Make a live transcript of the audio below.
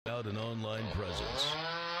out an online presence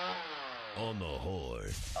on the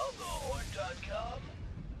Horde. On thehorde.com.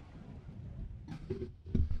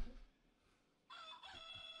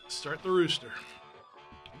 Start the rooster.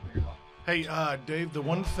 Hey, Dave, the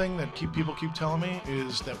one thing that people keep telling me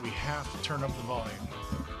is that we have to turn up the volume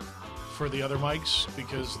for the other mics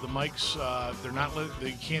because the mics,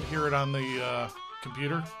 they can't hear it on the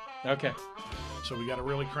computer. Okay. So we got to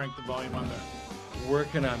really crank the volume on there.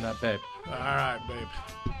 Working on that, babe. All right, babe.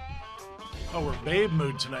 Oh, we're babe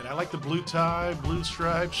mood tonight. I like the blue tie, blue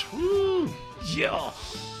stripes. Woo! Yeah.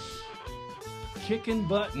 Kicking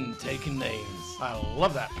butt and taking names. I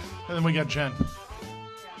love that. And then we got Jen.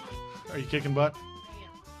 Are you kicking butt?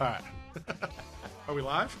 All right. Are we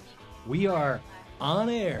live? We are on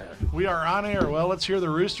air. We are on air. Well, let's hear the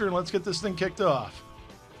rooster and let's get this thing kicked off.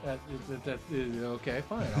 Okay,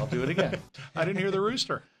 fine. I'll do it again. I didn't hear the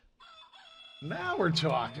rooster. Now we're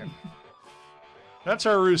talking. That's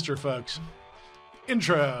our rooster, folks.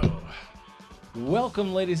 Intro.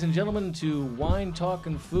 Welcome, ladies and gentlemen, to Wine Talk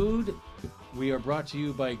and Food. We are brought to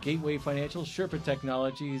you by Gateway Financial, Sherpa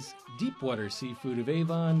Technologies, Deepwater Seafood of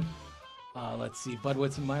Avon,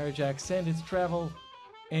 Budwitz and Meyerjack, Sandits Travel,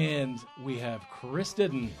 and we have Chris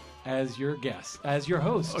Didden as your guest, as your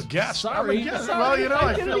host. A guest? Sorry. Well, you know,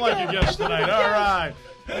 I feel like a guest tonight. All right.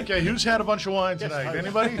 Okay, who's had a bunch of wine tonight?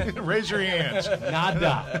 Anybody? Raise your hands.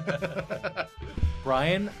 Nada.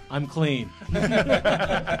 Brian, I'm clean.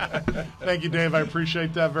 Thank you, Dave. I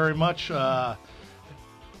appreciate that very much.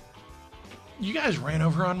 You guys ran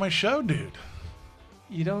over on my show, dude.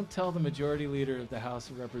 You don't tell the majority leader of the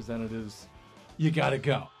House of Representatives, you gotta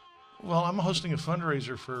go. Well, I'm hosting a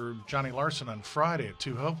fundraiser for Johnny Larson on Friday at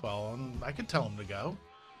 2 Hopewell, and I could tell him to go.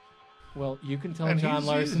 Well, you can tell And John he's-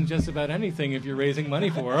 Larson just about anything if you're raising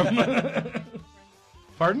money for him.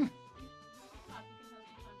 Pardon?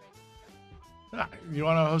 You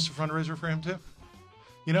want to host a fundraiser for him, too?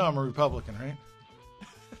 You know I'm a Republican, right?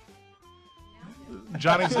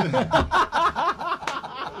 Johnny's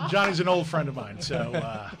an old friend of mine, so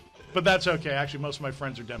but that's okay. Actually, most of my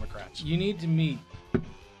friends are Democrats. You need to meet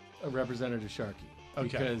a Representative Sharkey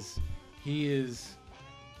because he is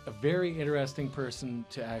a very interesting person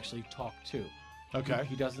to actually talk to. Okay.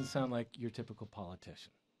 He doesn't sound like your typical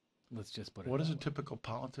politician. Let's just put it. What does that a typical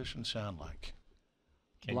politician sound like?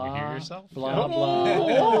 Can blah, you hear yourself? Blah, blah.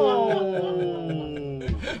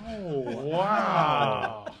 Oh,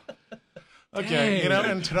 wow. Okay, Dang.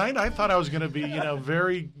 and tonight I thought I was going to be,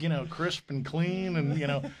 very, crisp and clean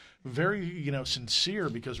and, very, sincere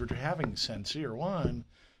because we're having Sancerre wine.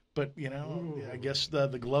 But, I guess the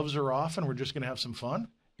gloves are off and we're just going to have some fun.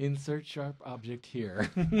 Insert sharp object here.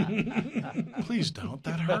 Please don't.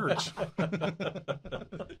 That hurts.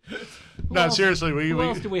 No, seriously. Who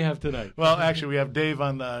else do we have tonight? Well, actually, we have Dave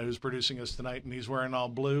who's producing us tonight, and he's wearing all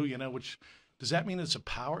blue, which does that mean it's a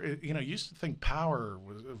power? Used to think power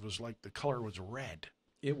was like the color was red.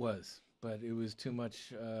 It was, but it was too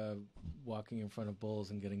much walking in front of bulls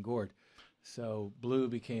and getting gored. So blue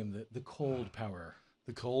became the cold power.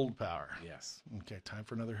 The cold power. Yes. Okay, time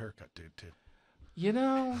for another haircut, dude, too.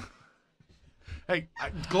 Hey,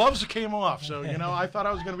 gloves came off, so, I thought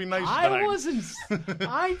I was going to be nice tonight.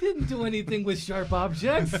 I didn't do anything with sharp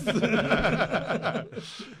objects.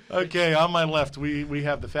 Okay, on my left, we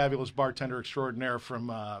have the fabulous bartender extraordinaire from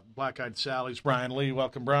Black Eyed Sally's, Brian Lee.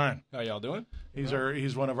 Welcome, Brian. How y'all doing?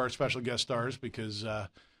 He's one of our special guest stars because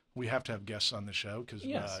we have to have guests on the show because,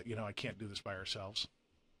 Yes. I can't do this by ourselves.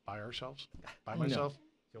 By ourselves? By myself?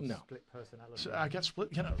 No. Split personality. So I got split,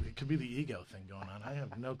 it could be the ego thing going on. I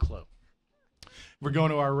have no clue. We're going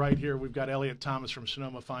to our right here. We've got Elliot Thomas from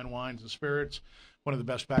Sonoma Wine Spirits, one of the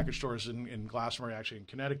best package stores in Glastonbury, actually in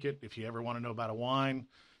Connecticut. If you ever want to know about a wine,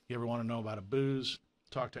 you ever want to know about a booze,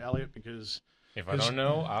 talk to Elliot because If I don't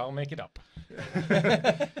know, I'll make it up.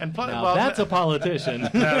 and Now that's a politician.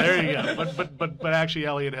 there you go. But actually,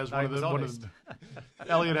 Elliot has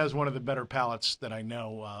Elliot has one of the better palates that I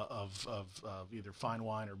know of either fine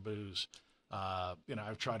wine or booze.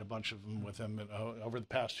 I've tried a bunch of them with him over the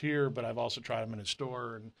past year, but I've also tried them in his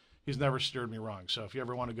store, and he's never steered me wrong. So if you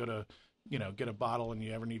ever want to go to, get a bottle and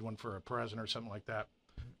you ever need one for a present or something like that,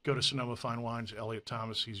 go to Sonoma Fine Wines. Elliot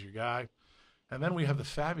Thomas, he's your guy. And then we have the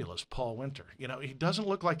fabulous Paul Winter. He doesn't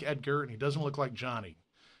look like Edgar, and he doesn't look like Johnny,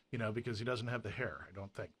 because he doesn't have the hair, I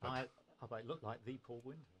don't think. But I look like the Paul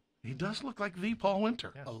Winter. he does look like the Paul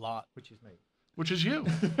Winter, Yes, A lot. which is me. which is you.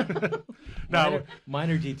 Now,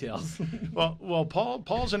 minor details. well,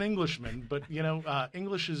 Paul's an Englishman, but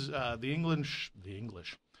English is the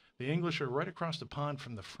English are right across the pond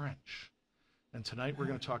from the French. And tonight we're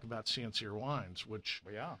going to talk about Sancerre wines, which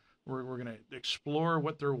We are. We're going to explore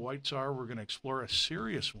what their whites are. We're going to explore a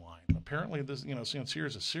serious wine. Apparently, this Sancerre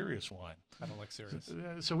is a serious wine. I don't like serious.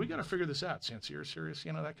 So we got to figure this out. Sancerre serious,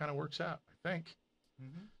 that kind of works out, I think.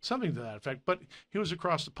 Something to that effect. But he was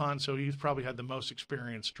across the pond, so he's probably had the most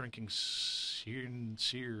experience drinking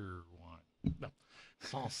Sancerre wine. No.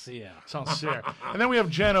 Sancerre. And then we have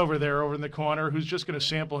Jen over in the corner who's just going to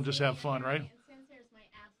sample and just have fun, right? And Sancerre is my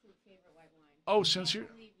absolute favorite white wine. Oh, I Sancerre.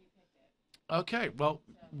 can't believe you picked it. Okay, well,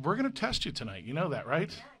 we're going to test you tonight. You know that, right?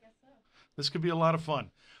 Yeah, I guess so. This could be a lot of fun.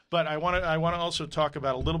 But I want to also talk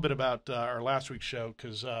about a little bit about our last week's show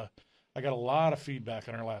because I got a lot of feedback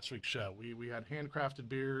on our last week's show. We had handcrafted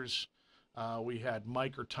beers. We had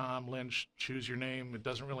Mike or Tom Lynch. Choose your name. It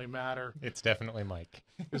doesn't really matter. It's definitely Mike.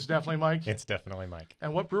 It's definitely Mike. It's definitely Mike.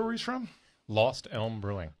 And what brewery's from? Lost Elm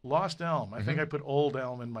Brewing. Lost Elm. I think I put Old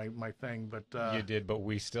Elm in my thing, but You did, but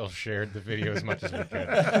we still shared the video as much as we could.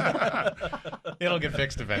 It'll get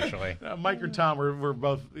fixed eventually. Mike or Tom were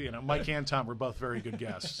both, Mike and Tom were both very good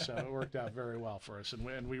guests, so it worked out very well for us,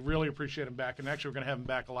 and we really appreciate them back. And actually, we're going to have them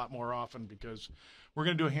back a lot more often because we're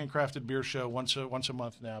going to do a handcrafted beer show once a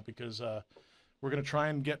month now because we're going to try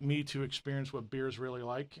and get me to experience what beer's really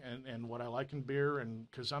like and what I like in beer, and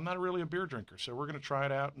because I'm not really a beer drinker, so we're going to try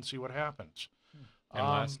it out and see what happens. And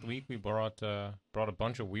last week we brought a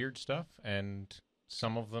bunch of weird stuff, and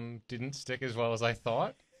some of them didn't stick as well as I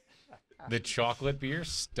thought. The chocolate beer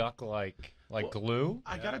stuck like glue.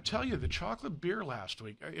 I got to tell you, the chocolate beer last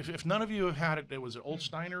week, if none of you have had it, it was Old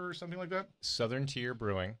Steiner or something like that? Southern Tier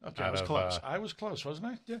Brewing. Okay, I was close. I was close, wasn't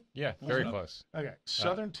I? Yeah, very close. Okay,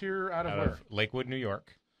 Southern Tier out of where? Lakewood, New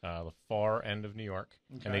York, the far end of New York.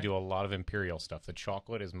 Okay. And they do a lot of imperial stuff. The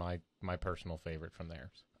chocolate is my personal favorite from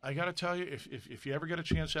theirs. I got to tell you, if you ever get a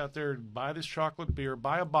chance out there, buy this chocolate beer,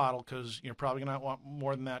 buy a bottle because you're probably going to want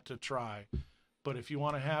more than that to try. But if you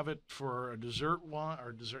want to have it for a dessert wine,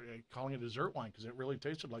 or calling it dessert wine because it really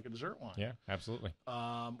tasted like a dessert wine. Yeah, absolutely.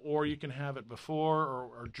 Or you can have it before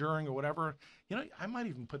or during or whatever. I might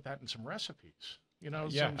even put that in some recipes.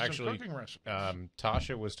 Some cooking recipes.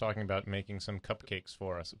 Tasha was talking about making some cupcakes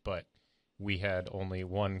for us, but we had only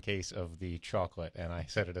one case of the chocolate, and I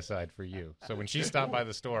set it aside for you. So when she stopped by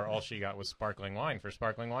the store, all she got was sparkling wine for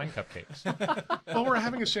sparkling wine cupcakes. Well, we're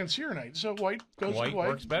having a Sancerre night, so white goes White to white.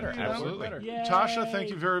 works better, absolutely. Yay! Tasha, thank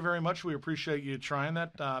you very, very much. We appreciate you trying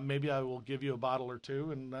that. Maybe I will give you a bottle or two,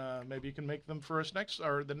 and maybe you can make them for us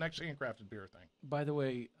the next handcrafted beer thing. By the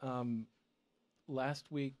way,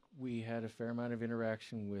 last week we had a fair amount of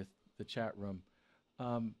interaction with the chat room.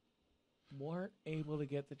 Weren't able to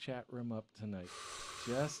get the chat room up tonight.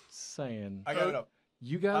 Just saying. I got it up.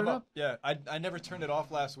 You got it up? Yeah, I never turned it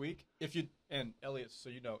off last week. And Elliot, so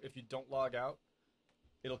if you don't log out,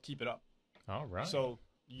 it'll keep it up. All right. So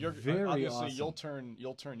you're Very obviously awesome.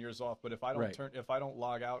 you'll turn yours off, but if I don't Right. if I don't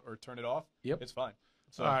log out or turn it off, it's fine.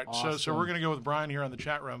 So All right, so awesome. we're going to go with Brian here on the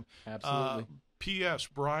chat room. Absolutely. P.S.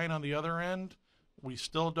 Brian on the other end, we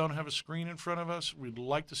still don't have a screen in front of us. We'd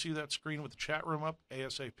like to see that screen with the chat room up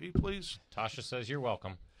ASAP, please. Tasha says you're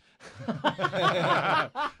welcome.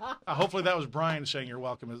 Hopefully that was Brian saying you're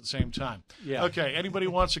welcome at the same time. Yeah. Okay, anybody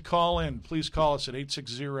wants to call in, please call us at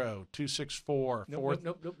 860-264-4...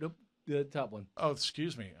 Nope. The top one. Oh,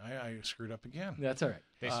 excuse me. I screwed up again. That's all right.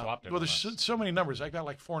 They swapped it. Well, with there's us. so many numbers. I got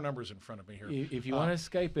like 4 numbers in front of me here. If you want to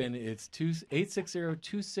Skype in, it's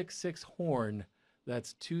 860-266-HORN.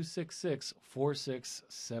 That's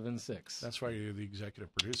 266-4676. That's why you're the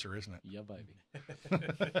executive producer, isn't it? Yeah, baby.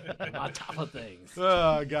 On top of things.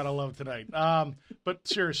 Gotta love tonight. But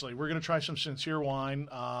seriously, we're going to try some Sancerre wine.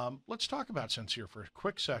 Let's talk about Sancerre for a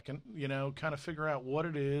quick second, kind of figure out what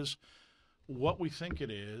it is, what we think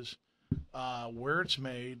it is, where it's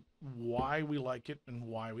made, why we like it, and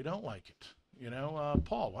why we don't like it.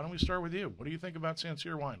 Paul, why don't we start with you? What do you think about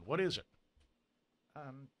Sancerre wine? What is it?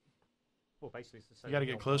 Well, basically, it's the same. You got to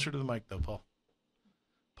get closer to the mic, though, Paul.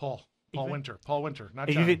 Paul Winter, not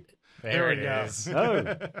If John. There we it go. is.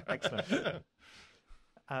 Oh, excellent.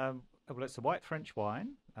 Well, it's a white French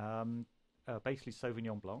wine, basically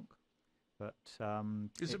Sauvignon Blanc. But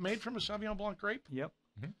Is it made from a Sauvignon Blanc grape? Yep.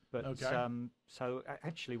 Mhm. But Okay. so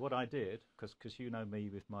actually, what I did, because you know me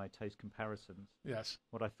with my taste comparisons, Yes.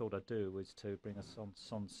 what I thought I'd do was to bring a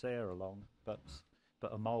Sancerre along, but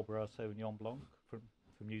a Marlborough Sauvignon Blanc from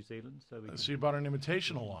New Zealand. So we can So you bought an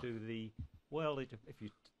imitation along. do the if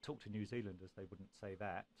you talk to New Zealanders, they wouldn't say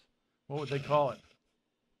that. What would they call it?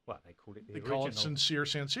 Well, they call it the They original. call it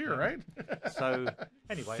Sancerre, right? So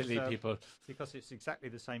anyway, Silly people. because it's exactly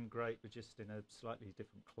the same grape, but just in a slightly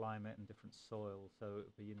different climate and different soil. So it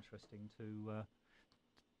would be interesting to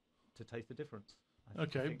taste the difference. I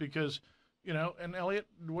Okay, think. because and Elliot,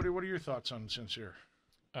 what are your thoughts on Sancerre?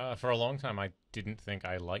 For a long time, I didn't think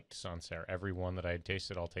I liked Sancerre. Every one that I had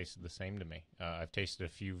tasted all tasted the same to me. I've tasted a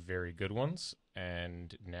few very good ones,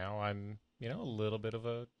 and now I'm, a little bit of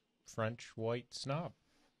a French white snob.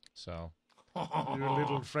 So, you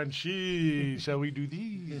little Frenchie, shall we do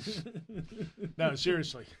these? No,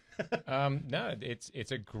 seriously. No,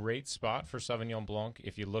 it's a great spot for Sauvignon Blanc.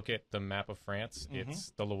 If you look at the map of France,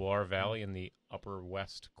 it's the Loire Valley in the upper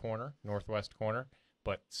northwest corner.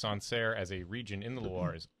 But Sancerre, as a region in the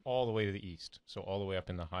Loire, is all the way to the east, so all the way up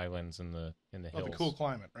in the highlands and the hills. The cool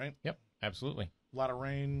climate, right? Yep, absolutely. A lot of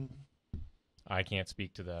rain. I can't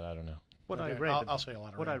speak to that. I don't know. I read, I'll say a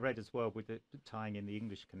lot of what rain. I read as well with tying in the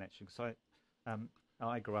English connection. So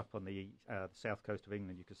I grew up on the south coast of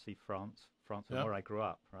England. You could see France and where I grew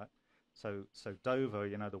up, right? So Dover,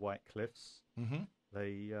 the White Cliffs, the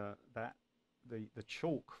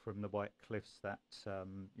chalk from the White Cliffs that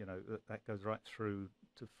that goes right through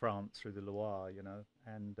to France through the Loire,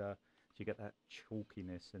 and you get that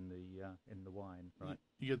chalkiness in the wine, right?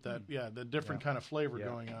 You get that, the different kind of flavor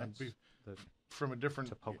going on from a different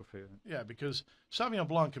topography. Yeah, because Sauvignon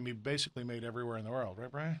Blanc can be basically made everywhere in the world,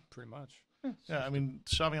 right, Brian? Pretty much. Yeah, I mean,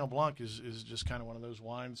 Sauvignon Blanc is just kind of one of those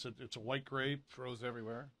wines that it's a white grape. Grows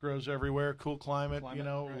everywhere. Cool climate,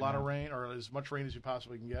 a lot of rain, or as much rain as you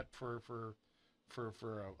possibly can get for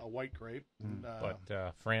a white grape. But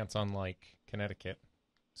France, unlike Connecticut,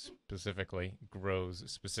 specifically grows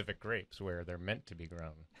specific grapes where they're meant to be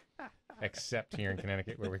grown. Except here in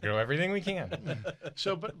Connecticut, where we grow everything we can.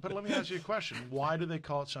 So, but let me ask you a question. Why do they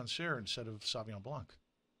call it Sancerre instead of Sauvignon Blanc?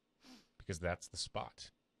 Because that's the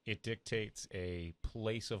spot. It dictates a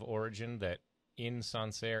place of origin that in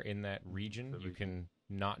Sancerre, in that region, you can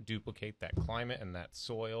not duplicate that climate and that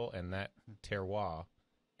soil and that terroir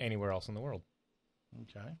anywhere else in the world.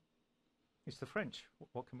 Okay. It's the French.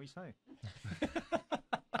 What can we say?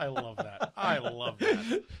 I love that.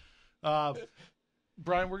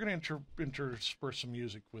 Brian, we're going to intersperse some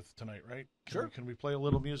music with tonight, right? Can we play a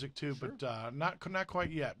little music too? Sure. But not quite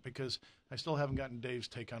yet, because I still haven't gotten Dave's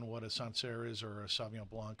take on what a Sancerre is or a Sauvignon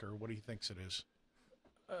Blanc, or what he thinks it is.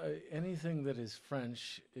 Anything that is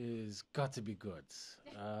French is got to be good.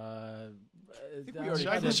 I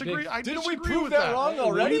disagree. Didn't we prove that wrong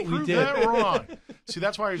already? We proved that wrong. See,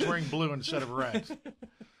 that's why he's wearing blue instead of red.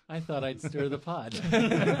 I thought I'd stir the pot.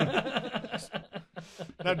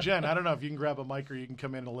 Now, Jen, I don't know if you can grab a mic or you can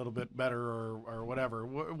come in a little bit better or whatever.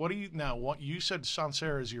 What do you now? What you said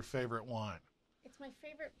Sancerre is your favorite wine? It's my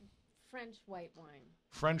favorite French white wine.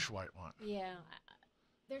 French white wine. Yeah,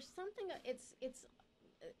 there's something. It's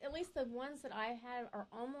at least the ones that I had are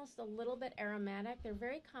almost a little bit aromatic. They're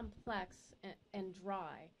very complex and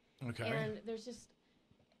dry. Okay. And there's just,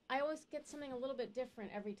 I always get something a little bit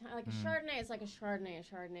different every time. Like a Chardonnay is like a Chardonnay.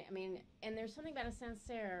 I mean, and there's something about a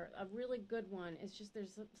Sancerre, a really good one. It's just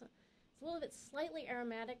it's a little bit slightly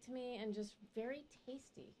aromatic to me and just very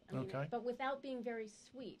tasty. I mean, but without being very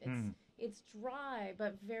sweet. It's dry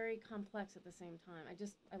but very complex at the same time. I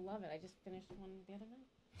love it. I just finished one the other night.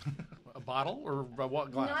 A bottle or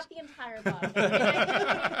what glass? Not the entire bottle.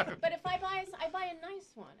 But if I buy a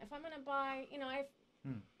nice one. If I'm gonna buy, I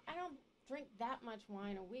don't drink that much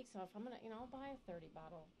wine a week, so if I'm gonna, I'll buy a $30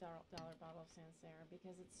 bottle of Sancerre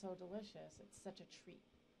because it's so delicious. It's such a treat.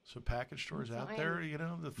 So package stores out there,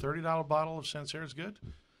 the $30 bottle of Sancerre is good.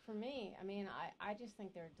 For me, I mean, I just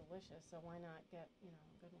think they're delicious. So why not get a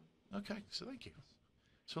good one? Okay, so thank you.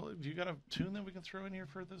 So do you got a tune that we can throw in here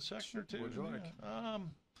for the section or two? What would you like?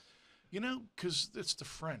 Because it's the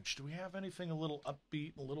French. Do we have anything a little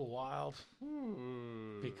upbeat, a little wild?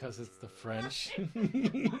 Because it's the French.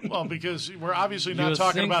 Well, because we're obviously not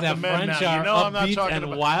talking about the men French now. I'm not talking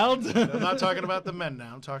about wild. I'm not talking about the men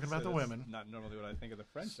now. I'm talking about the women. Not normally what I think of the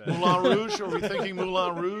French. Moulin Rouge? Are we thinking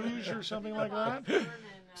Moulin Rouge or something like that? A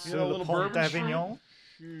little bourbon d'Avignon.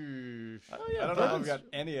 I don't know if I've got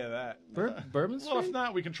any of that. Bourbon Street? Well, if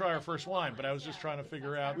not, we can try our first wine. But I was just trying to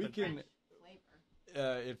figure out. We can.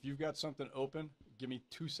 If you've got something open, give me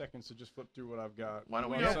 2 seconds to just flip through what I've got. Why don't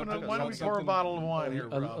we pour a bottle of wine here?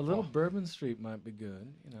 A little Bourbon Street might be good.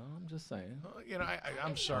 I'm just saying.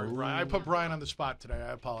 I'm sorry, Brian. I put Brian on the spot today.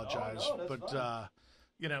 I apologize, but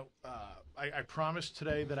I promised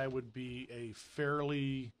today that I would be a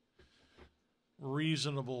fairly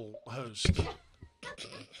reasonable host.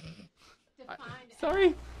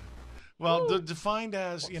 Sorry. Well, defined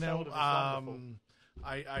as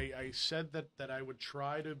I said that I would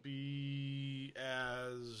try to be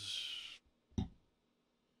as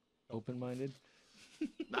open-minded.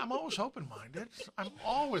 I'm always open-minded.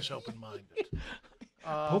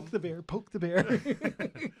 Poke the bear. Poke the bear.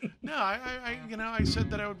 No, I said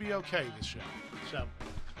that I would be okay this show. So,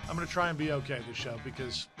 I'm going to try and be okay this show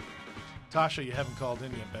because, Tasha, you haven't called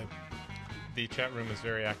in yet, babe. The chat room is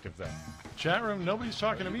very active, though. Chat room? Nobody's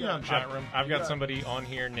talking to me on chat room. I've got somebody on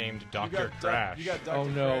here named Dr. Crash. You got Dr. Oh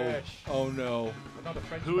no! Crash. Oh no!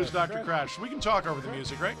 Who is Dr. Crash? We can talk over the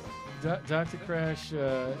music, right? Dr. Crash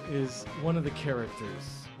is one of the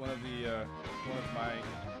characters. One of Your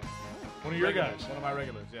regulars. guys. One of my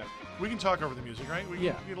regulars, yeah. We can talk over the music, right? We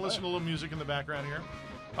can listen to a little music in the background here.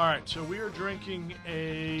 All right, so we are drinking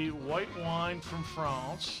a white wine from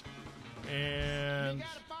France, and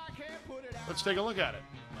let's take a look at it.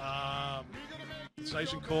 It's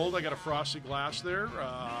nice and cold. I got a frosty glass there.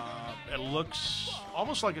 It looks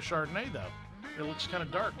almost like a Chardonnay, though. It looks kind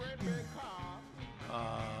of dark.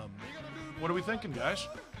 What are we thinking, guys?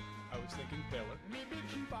 I was thinking paler.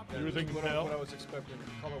 You were thinking what pale? What I was expecting,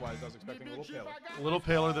 color-wise, I was expecting a little paler. A little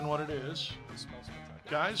paler than what it is. It smells spectacular.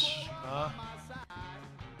 Guys,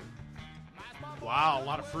 wow, a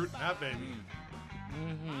lot of fruit in that baby.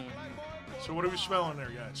 So what are we smelling there,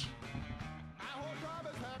 guys?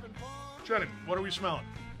 Jenny, what are we smelling?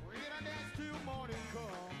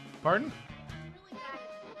 Pardon?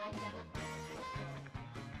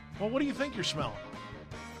 Well, what do you think you're smelling?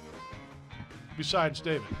 Besides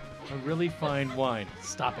David. A really fine wine.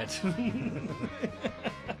 Stop it.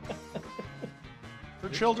 Her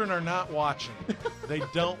children are not watching. They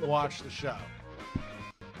don't watch the show.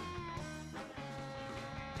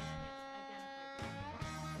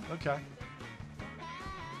 Okay.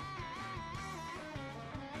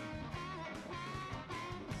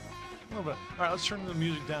 A little bit. All right, let's turn the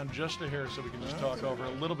music down just a hair so we can just talk over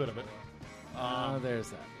a little bit of it.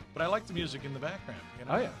 There's that. But I like the music in the background. You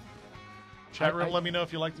know? Oh, yeah. Chat room, let me know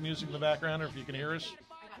if you like the music in the background or if you can hear us.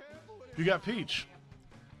 You got peach.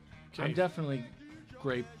 Okay. I'm definitely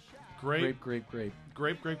grape. Grape,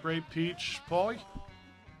 peach. Paulie?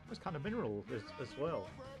 It's kind of mineral as well.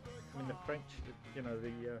 I mean, the French, you know,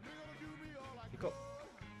 you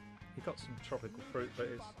got some tropical fruit, but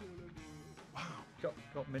it's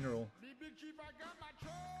got mineral.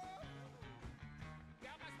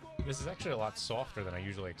 This is actually a lot softer than I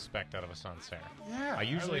usually expect out of a Sancerre. Yeah. I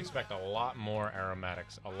usually expect a lot more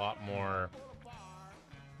aromatics, a lot more,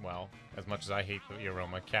 well, as much as I hate the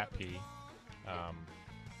aroma, cat pee.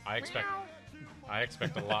 I expect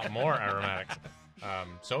a lot more aromatics.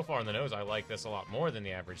 So far in the nose, I like this a lot more than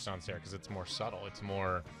the average Sancerre because it's more subtle. It's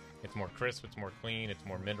more crisp. It's more clean. It's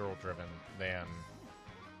more mineral driven than,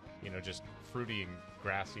 just fruity and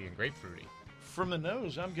grassy and grapefruity. From the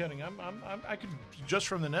nose, I could just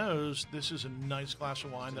from the nose. This is a nice glass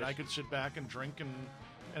of wine that I could sit back and drink and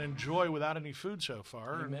enjoy without any food so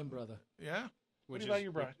far. Amen, brother. Yeah. Which about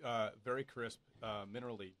you, Brian? Very crisp,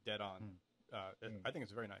 minerally, dead on. I think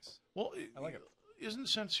it's very nice. Well, I like it. Isn't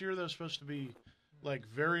Sancerre though supposed to be like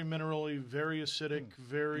very minerally, very acidic,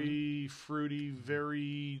 very fruity,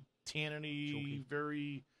 very tanniny, Chalky.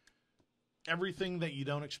 very everything that you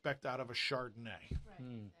don't expect out of a Chardonnay?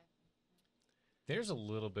 Right. There's a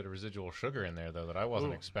little bit of residual sugar in there, though, that I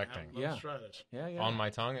wasn't expecting. Let's try this. Yeah. On my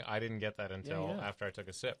tongue, I didn't get that until after I took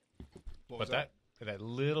a sip. What But was that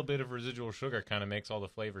little bit of residual sugar kind of makes all the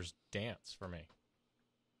flavors dance for me.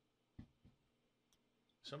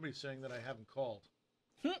 Somebody's saying that I haven't called.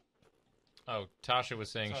 Oh, Tasha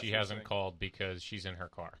was saying she Tasha was hasn't saying. called because she's in her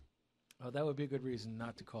car. Oh, that would be a good reason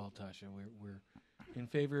not to call Tasha. We're in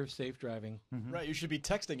favor of safe driving. Right, you should be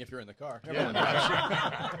texting if you're in the car.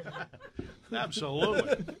 Yeah,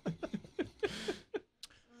 absolutely.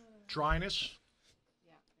 Dryness,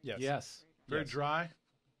 Yes. Yes. very Yes. dry.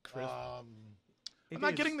 Crisp. I'm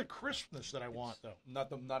not getting the crispness that I want, though.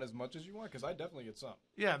 Not as much as you want, because I definitely get some.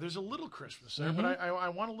 Yeah, there's a little crispness there, but I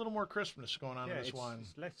want a little more crispness going on in this wine.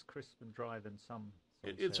 It's less crisp and dry than some.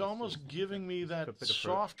 It's Sancerres. almost giving me that got a bit of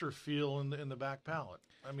fruit. softer feel in the back palate.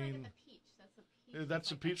 I mean, that's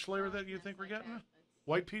the peach flavor that you think we're getting?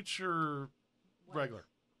 White peach or regular?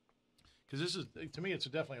 Because this is, to me, it's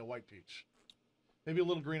definitely a white peach. Maybe a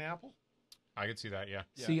little green apple? I could see that, yeah.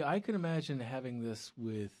 See, I could imagine having this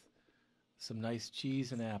with some nice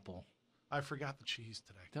cheese and apple. I forgot the cheese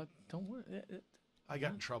today. Don't worry. I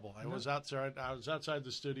got in trouble. I was outside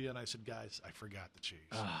the studio, and I said, guys, I forgot the cheese.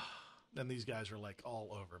 And these guys were like all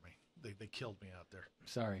over me. They killed me out there.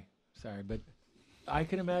 Sorry, but I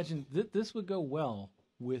can imagine this would go well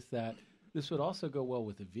with that. This would also go well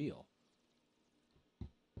with the veal.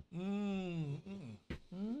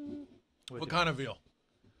 What kind of veal?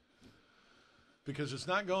 Because it's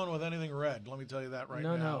not going with anything red. Let me tell you that right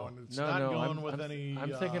now. And it's not going with any.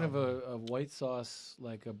 I'm thinking of a white sauce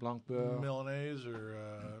like a blanc beurre, Milanese or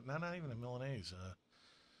not even a Milanese.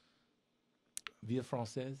 veal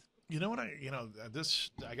française. You know what this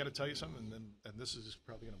I got to tell you something, and this is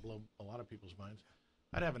probably going to blow a lot of people's minds.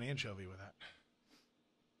 I'd have an anchovy with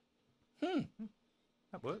that.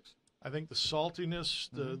 That works. I think the saltiness,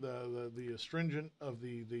 the astringent of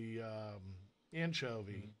the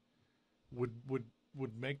anchovy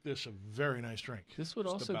would make this a very nice drink. This would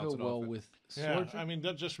also go well with swordfish. I mean,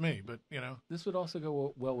 that's just me, but This would also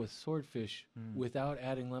go well with swordfish without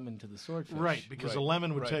adding lemon to the swordfish. Right, because the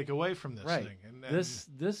lemon would take away from this thing. And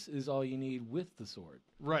this is all you need with the sword.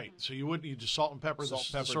 Right, so you just salt and pepper the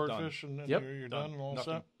swordfish, and then you're done and all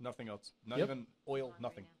that. Nothing else. Not even oil,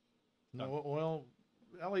 nothing. No oil.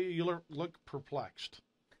 Ellie, you look perplexed.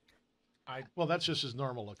 Well, that's just his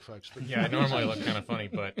normal look, folks. But Yeah, I normally look kind of funny,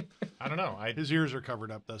 but I don't know. His ears are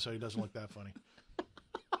covered up, though, so he doesn't look that funny.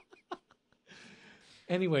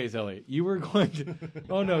 Anyways, Elliot, you were going to...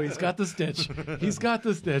 Oh, no, he's got the stitch. He's got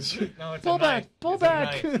the stitch. No, it's pull a back! knife. Pull It's a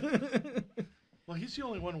back! knife. Well, he's the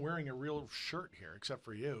only one wearing a real shirt here, except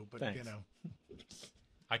for you. But, Thanks.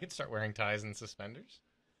 I could start wearing ties and suspenders.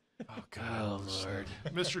 Oh, God. Oh, Lord.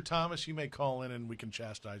 Mr. Thomas, you may call in and we can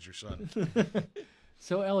chastise your son.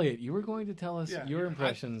 So, Elliot, you were going to tell us Yeah, your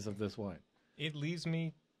impressions of this wine. It leaves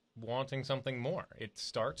me wanting something more. It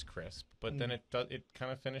starts crisp, but then it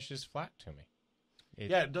kind of finishes flat to me.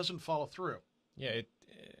 It doesn't follow through. Yeah,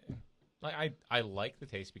 I like the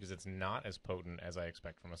taste because it's not as potent as I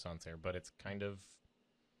expect from a Sancerre, but it's kind of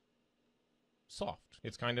soft.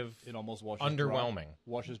 It's kind of It almost washes underwhelming. Dry.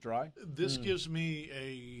 Washes dry. This gives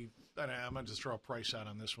me I'm going to just throw a price out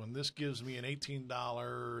on this one. This gives me an $18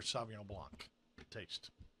 Sauvignon Blanc taste.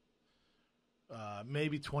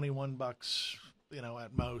 Maybe $21,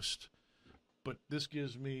 at most. But this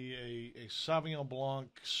gives me a Sauvignon Blanc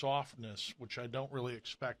softness, which I don't really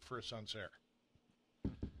expect for a Sancerre.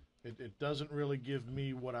 It doesn't really give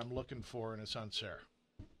me what I'm looking for in a Sancerre.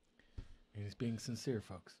 He's being sincere,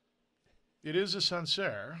 folks. It is a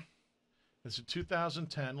Sancerre. It's a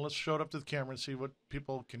 2010. Let's show it up to the camera and see what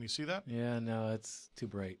people... Can you see that? Yeah, no, it's too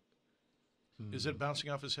bright. Is it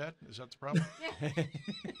bouncing off his head? Is that the problem?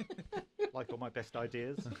 Like all my best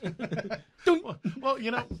ideas. Well,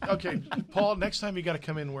 okay, Paul, next time you got to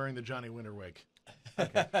come in wearing the Johnny Winter wig.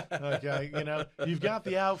 Okay, you've got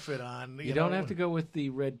the outfit on. You don't have to go with the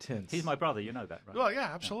red tints. He's my brother, you know that, right? Well,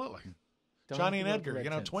 yeah, absolutely. Don't Johnny have and to go with Edgar, the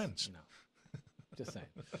red tints, twins. Just saying.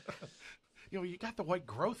 You got the white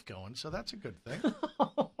growth going, so that's a good thing.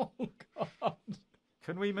 Oh, God.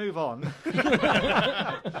 Can we move on?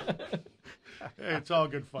 Hey, it's all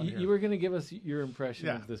good fun here. You were going to give us your impression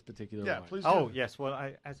of this particular wine. Please. Oh, yes. Well,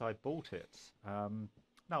 as I bought it,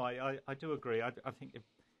 no, I do agree. I think it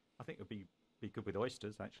would be good with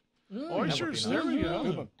oysters, actually. Oysters, That would be there we go.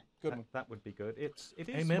 Good one. Good one. That would be good. It is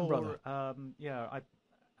Amen, more, brother.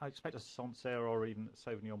 I expect a Sancerre or even a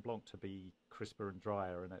Sauvignon Blanc to be crisper and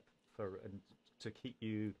drier, and to keep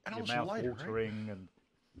your also mouth lighter, watering, and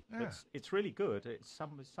Yeah. it's really good. It's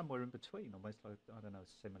somewhere in between, almost like, I don't know,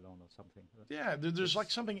 Similon or something. Yeah, there's like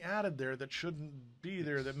something added there that shouldn't be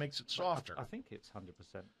there that makes it softer. I think it's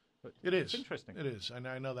 100%. But It is It's interesting. It is, and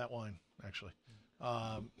I know that wine actually,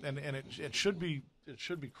 and it should be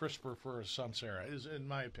crisper for a Sancerre, is in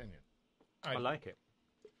my opinion. I like it.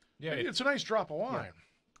 Yeah, It's a nice drop of wine,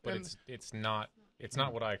 but and it's not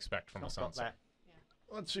what I expect from a It's not Sancerre. that.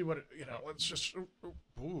 let's see what it, let's just. Ooh,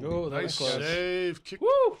 Oh, that nice was close. save,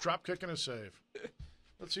 drop kick and a save.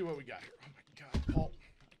 Let's see what we got here. Oh my God, Paul,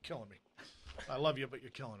 you're killing me. I love you, but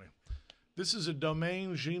you're killing me. This is a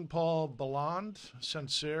Domaine Jean-Paul Belland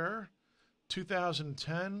Sancerre,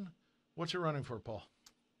 2010. What's it running for, Paul?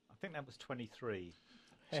 I think that was 23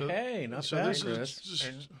 So- Hey, not so bad, this Chris.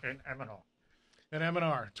 is in M&R. an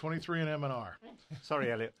M&R, 23 in M&R.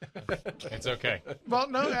 Sorry, Elliot. It's okay. Well,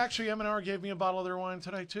 no, actually, M&R gave me a bottle of their wine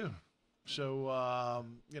today too. So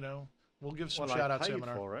we'll give some shout outs to I paid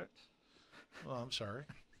M&R. for it. Well, I'm sorry.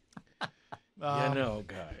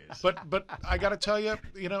 guys. But I got to tell you,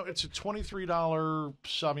 it's a $23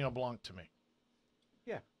 Sauvignon Blanc to me.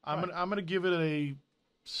 Yeah. I'm gonna give it a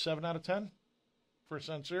 7 out of 10 for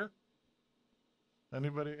Sancerre.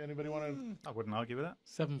 Anybody want to? I wouldn't argue with that.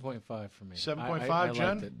 7.5 for me. 7.5, I Jen?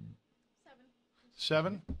 liked it.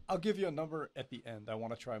 7? I'll give you a number at the end. I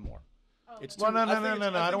want to try more. It's Well, too- no, I no, think no, it's- no,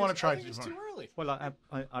 no, I think don't wanna it's- try I think too it's far. too early. Well,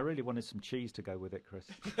 I really wanted some cheese to go with it, Chris.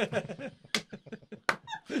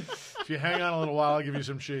 If you hang on a little while, I'll give you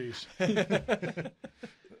some cheese. Elliot,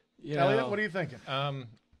 what are you thinking?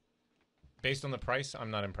 Based on the price, I'm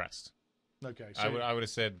not impressed. Okay, I would have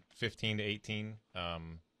said 15 to 18.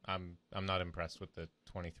 I'm not impressed with the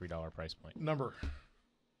 $23 price point. number I'm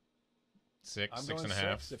Six going and a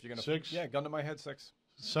half. If you're gonna, 6. yeah, gun to my head, 6.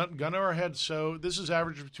 gun to our head. So this is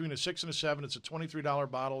average between a 6 and a 7. It's a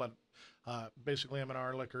 $23 bottle at basically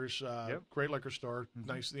M&R Liquors, great liquor store.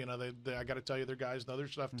 Nice, I got to tell you, their guys know their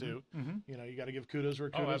stuff too. You know, you got to give kudos where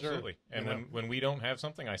kudos are. Absolutely. And when we don't have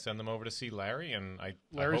something, I send them over to see Larry, and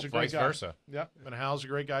Larry's I hope a great vice guy. versa. Yeah, and Hal's a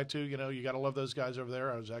great guy too. You know, you got to love those guys over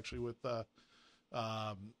there. I was actually with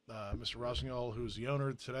Mr. Rossignol, who's the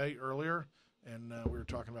owner today earlier, and we were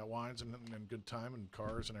talking about wines and good time and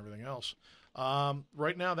cars and everything else.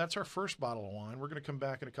 Right now, that's our first bottle of wine. We're going to come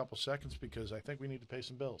back in a couple seconds because I think we need to pay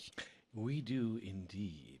some bills. We do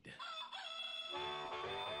indeed.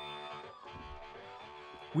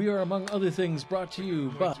 We are, among other things, brought to you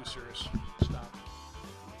by Too serious. Stop.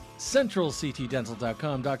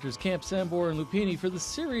 CentralCTDental.com. Doctors Camp, Sambor, and Lupini for the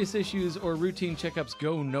serious issues or routine checkups.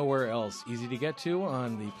 Go nowhere else. Easy to get to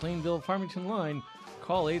on the Plainville-Farmington line.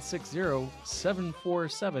 Call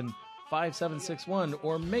 860-747-5761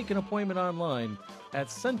 or make an appointment online at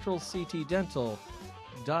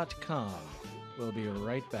CentralCTDental.com. We'll be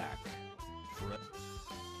right back.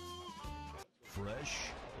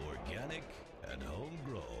 Fresh, organic, and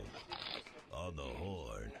homegrown. On the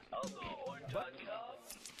Horn.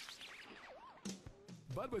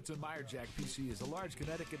 Budwitz & Meyerjack PC is a large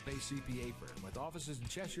Connecticut-based CPA firm with offices in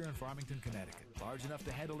Cheshire and Farmington, Connecticut. Large enough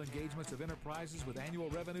to handle engagements of enterprises with annual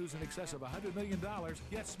revenues in excess of $100 million,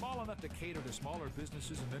 yet small enough to cater to smaller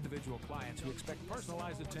businesses and individual clients who expect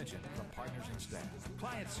personalized attention from partners and staff.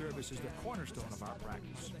 Client service is the cornerstone of our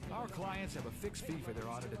practice. Our clients have a fixed fee for their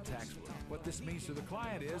audit and tax work. What this means to the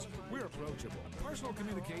client is we're approachable. Personal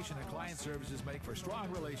communication and client services make for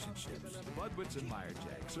strong relationships. Budwitz &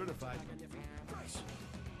 Meyerjack, certified price.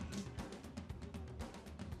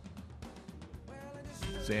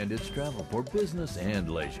 Sandits Travel for business and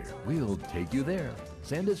leisure. We'll take you there.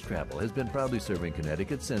 Sandits Travel has been proudly serving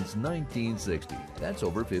Connecticut since 1960. That's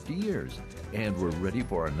over 50 years. And we're ready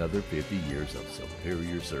for another 50 years of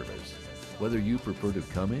superior service. Whether you prefer to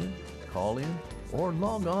come in, call in, or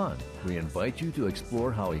log on, we invite you to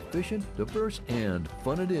explore how efficient, diverse, and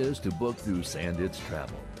fun it is to book through Sandits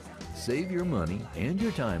Travel. Save your money and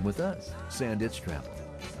your time with us. Sandits Travel.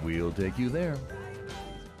 We'll take you there.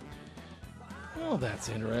 Well, that's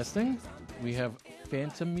interesting. We have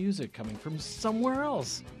phantom music coming from somewhere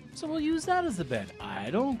else, so we'll use that as the bed. I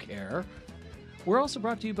don't care. We're also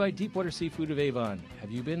brought to you by Deepwater Seafood of Avon. Have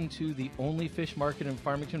you been to the only fish market in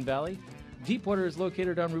Farmington Valley? Deepwater is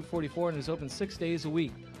located on Route 44 and is open 6 days a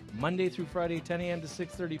week, Monday through Friday, 10 a.m. to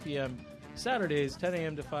 6:30 p.m., Saturdays, 10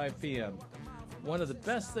 a.m. to 5 p.m. One of the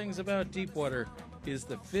best things about Deepwater is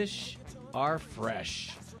the fish are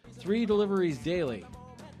fresh. 3 deliveries daily.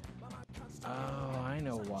 Oh, I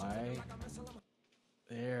know why.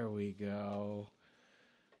 There we go.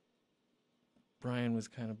 Brian was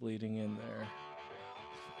kind of bleeding in there.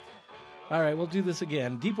 All right, we'll do this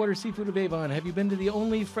again. Deepwater Seafood of Avon. Have you been to the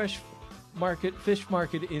only fish market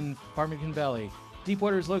in Farmington Valley?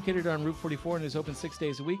 Deepwater is located on Route 44 and is open 6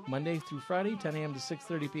 days a week, Monday through Friday, 10 a.m. to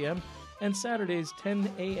 6:30 p.m., and Saturdays, 10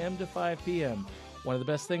 a.m. to 5 p.m. One of the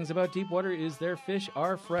best things about Deepwater is their fish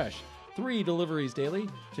are fresh. 3 deliveries daily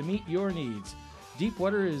to meet your needs.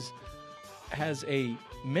 Deepwater has a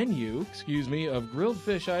menu, of grilled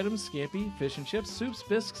fish items, scampi, fish and chips, soups,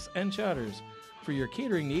 bisques, and chowders. For your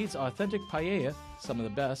catering needs, authentic paella, some of the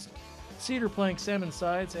best, cedar plank salmon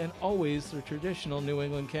sides, and always the traditional New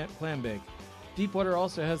England clam bake. Deepwater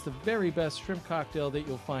also has the very best shrimp cocktail that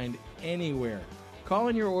you'll find anywhere. Call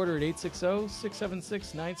in your order at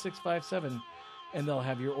 860-676-9657, and they'll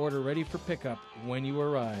have your order ready for pickup when you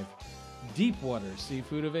arrive. Deepwater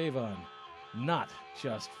Seafood of Avon, not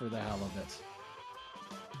just for the hell of it.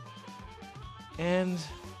 And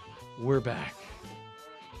we're back.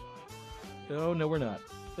 Oh, no, we're not.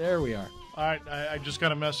 There we are. All right, I just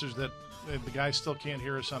got a message that the guys still can't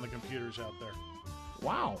hear us on the computers out there.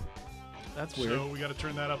 Wow. That's weird. So we got to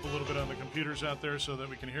turn that up a little bit on the computers out there so that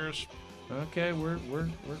we can hear us. Okay, we're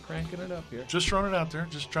cranking it up here. Just throwing it out there,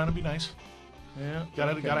 just trying to be nice. Yeah.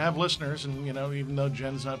 Gotta have listeners, and even though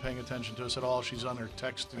Jen's not paying attention to us at all, she's on her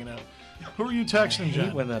text. Who are you texting,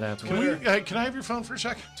 Jen? When that happens. Can I have your phone for a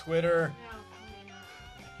second? Twitter.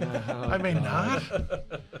 I may not.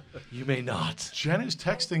 You may not. Jen is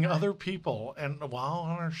texting other people and while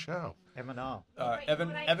on our show. M&R.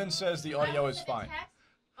 Evan says the audio is fine.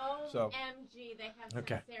 So. OMG, they have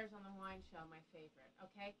Sancerre's on the wine show, my favorite.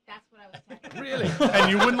 Okay, that's what I was texting. Really? And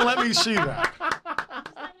you wouldn't let me see that. I was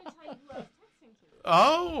going to tell you who I was texting to.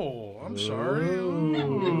 Oh, I'm sorry.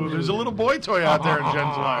 Ooh, there's a little boy toy out there in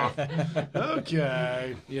Jen's life.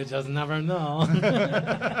 Okay. You just never know.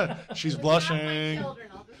 She's blushing. Children,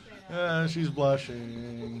 I'll just say that. She's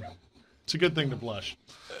blushing. It's a good thing to blush.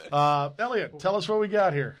 Elliot, tell us what we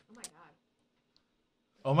got here.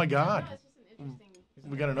 Oh my God.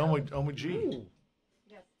 We got an OMG.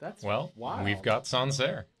 That's Well, wow. we've got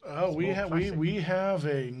Sancerre. Oh, we have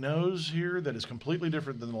a nose here that is completely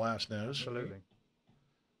different than the last nose. Absolutely.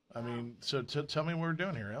 I mean, so tell me what we're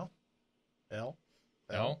doing here, L.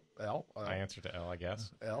 I answer to L, I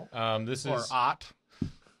guess. L. This Or is Ot.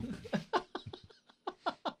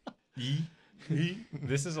 E. E.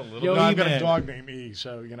 This is a little. Yo, No, I've got a E-Man. dog named E,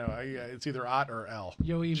 so it's either Ot or L.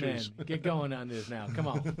 Yo, E-Man, Choose. get going on this now. Come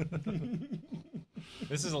on.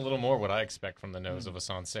 This is a little more what I expect from the nose of a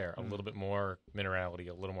Sancerre. A little bit more minerality,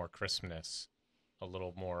 a little more crispness, a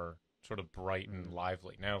little more sort of bright and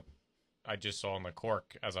lively. Now, I just saw on the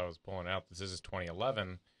cork as I was pulling out, this is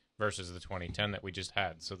 2011 versus the 2010 that we just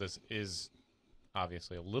had. So this is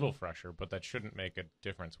obviously a little fresher, but that shouldn't make a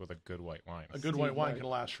difference with a good white wine. A good white wine can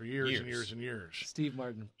last for years and years and years. Steve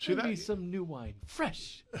Martin, See bring me that? some new wine,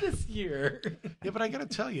 fresh this year. Yeah, but I got to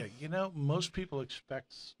tell you, most people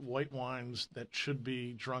expect white wines that should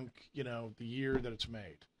be drunk, the year that it's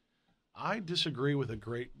made. I disagree with a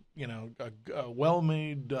great, a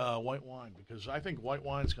well-made white wine, because I think white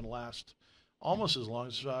wines can last almost as long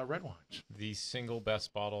as red wines. The single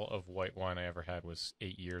best bottle of white wine I ever had was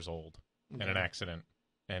 8 years old in an accident,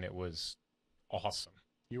 and it was awesome.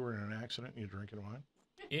 You were in an accident and you're drinking wine?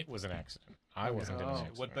 It was an accident. I wasn't in an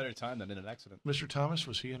accident. What better time than in an accident? Mr. Thomas,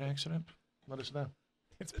 was he an accident? Let us know.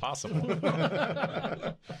 It's possible.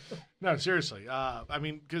 No, seriously.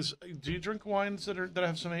 Because do you drink wines that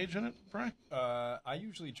have some age in it, Brian? I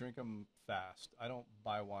usually drink them fast. I don't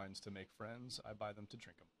buy wines to make friends. I buy them to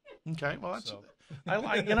drink them. Okay, well that's So- I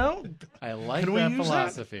like I like Can we that use that?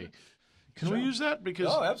 philosophy. Can we use that? Because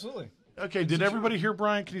Oh, absolutely. okay, did everybody hear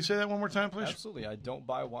Brian? Can you say that one more time, please? Absolutely. I don't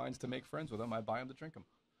buy wines to make friends with them. I buy them to drink them.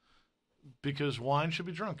 Because wine should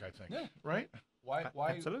be drunk, I think. Yeah. Right?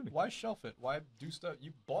 Absolutely. Why shelf it? Why do stuff?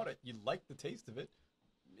 You bought it. You like the taste of it.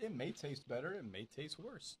 It may taste better. It may taste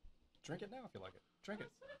worse. Drink it now if you like it. Drink it. I'm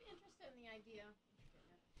sort of interested in the idea.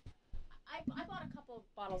 I bought a couple of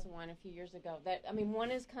bottles of wine a few years ago. One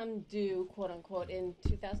has come due, quote unquote, in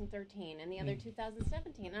 2013, and the other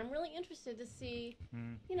 2017. And I'm really interested to see,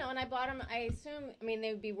 and I bought them. I assume,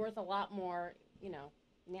 they would be worth a lot more,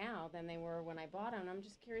 now than they were when I bought them. I'm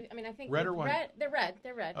just curious. I think Red or white? They're red.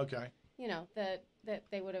 They're red. Okay. That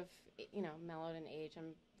they would have, mellowed in age.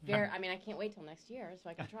 I can't wait till next year so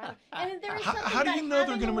I can try them. And there is something How do you about know they're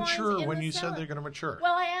having going to the wines mature in when the you cellar. said they're going to mature?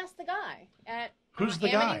 Well, I asked the guy at Who's the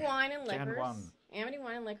Amity guy? Wine and Jan Liquors. Wang. Amity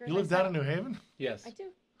Wine and Liquors. You live down in New Haven? Yes. I do.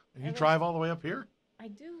 And you drive all the way up here? I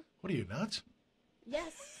do. What are you, nuts?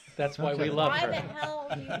 Yes. That's why Okay. we love Why the her. hell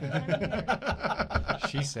do you think I'm here?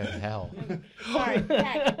 She said hell. Sorry.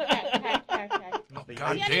 Pack.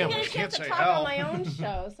 God See, I damn, didn't I get a can't chance say to talk hell. on my own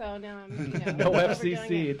show, so now I'm, No overdoing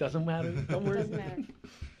FCC. it. It doesn't matter. Don't It worry. doesn't matter.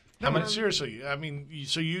 No, but seriously,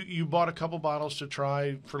 so you bought a couple bottles to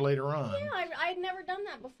try for later on. Yeah, I'd never done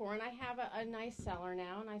that before, and I have a nice cellar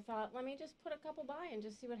now, and I thought, let me just put a couple by and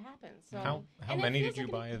just see what happens. So, How and it many feels did you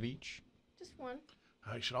like buy of each? Just one.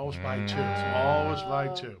 You should always buy two. Always buy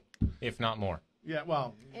two. If not more. Yeah,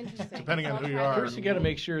 well, Interesting. depending on So I'll who you try are. it. First, you got to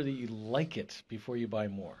make sure that you like it before you buy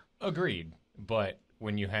more. Agreed. But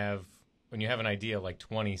when you have an idea like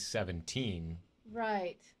 2017,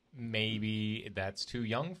 Right. maybe that's too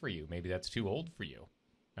young for you. Maybe that's too old for you.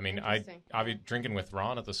 Interesting. I've been drinking with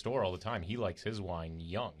Ron at the store all the time. He likes his wine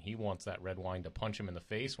young. He wants that red wine to punch him in the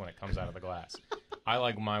face when it comes out of the glass. I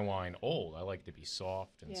like my wine old. I like it to be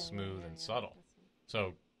soft and smooth and subtle.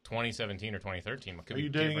 So 2017 or 2013 could Are be you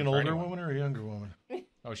dating an different for older anyone. woman or a younger woman?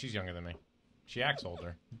 Oh, she's younger than me. She acts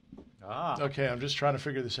older. Okay, I'm just trying to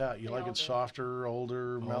figure this out. You They like all it do. softer,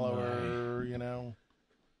 older, mellower,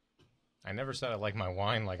 I never said I like my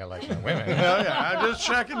wine like I like my women. Well, yeah, I'm just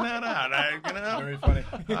checking that out. Very funny.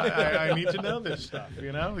 I need to know this stuff.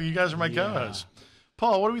 You guys are my co-hosts.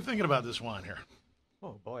 Paul, what are we thinking about this wine here?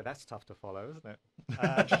 Oh boy, that's tough to follow, isn't it?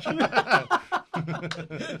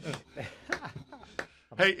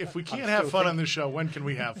 Hey, if we can't I'm have still fun on this show, when can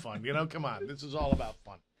we have fun? Come on. This is all about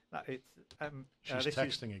fun. No, it's She's this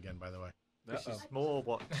texting again, by the way. This is more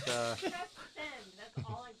what Press send. That's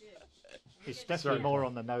all I did. it's definitely more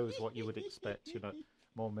on the nose what you would expect.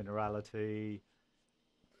 More minerality,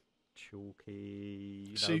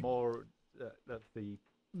 chalky. See- More of the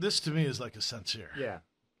This to me is like a Sancerre. yeah.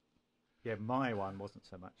 My one wasn't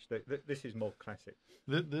so much. This is more classic.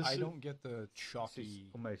 This I don't get the This is chalky.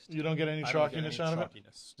 almost You don't get any I don't get chalkiness any out of it?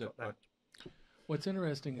 chalkiness. got that What's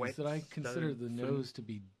interesting is that I Wet consider stone the fruit. nose to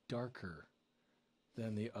be darker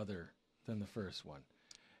than the first one.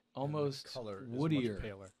 Almost color is woodier. much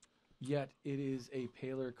paler. yet it is a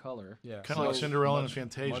paler color. Yeah. Kind of like Cinderella and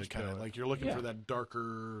Fantasia, much kind of paler. like you're looking for that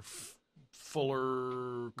darker,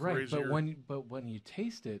 fuller, Right, crazier. but when you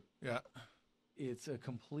taste it, yeah, it's a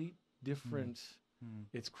complete different.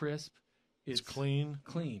 It's crisp. it's clean.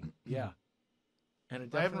 Clean, yeah. And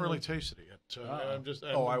it I haven't really tasted it yet, so I'm just.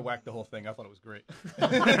 I whacked the whole thing. I thought it was great.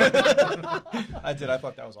 I did. I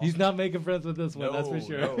thought that was awesome. He's not making friends with this one, that's for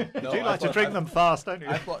sure. No, Do you like to drink them fast, don't you?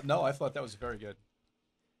 I thought that was very good.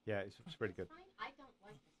 Yeah, it's pretty good. I don't like this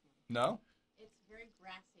one. No? It's very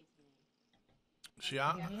grassy to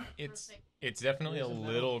me. See, It's definitely a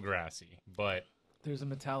little grassy, but There's a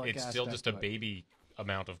metallic it's still aspect just a to it. baby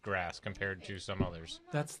amount of grass compared to some others.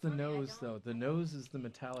 That's the nose, though. The nose is the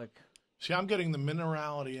metallic. See, I'm getting the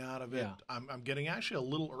minerality out of it. Yeah. I'm getting actually a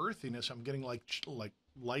little earthiness. I'm getting like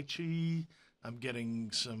lychee. I'm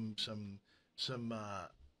getting some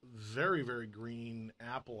very, very green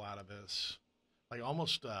apple out of this. Like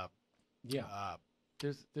almost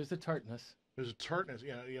There's a tartness. there's a tartness,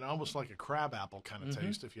 you know, almost like a crab apple kind of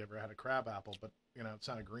taste if you ever had a crab apple, but you know, it's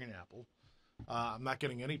not a green apple. I'm not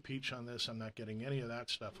getting any peach on this. I'm not getting any of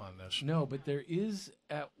that stuff on this. No, but there is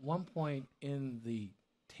at one point in the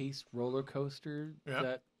taste roller coaster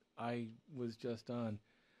that I was just on,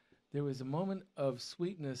 there was a moment of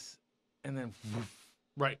sweetness and then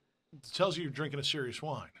Right. It tells you you're drinking a serious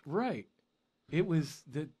wine. right. It was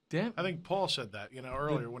the I think Paul said that, you know,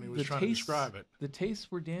 earlier when he was trying to describe it. The tastes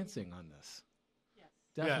were dancing on this. Yes.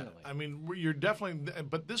 Definitely. Yeah, I mean, you're definitely,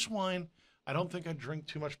 but this wine, I don't think I'd drink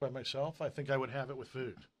too much by myself. I think I would have it with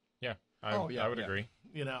food. Yeah, I would agree.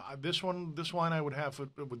 You know, this wine I would have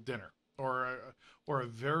with dinner or a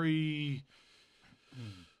very,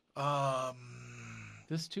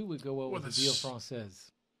 This too would go well with the Ville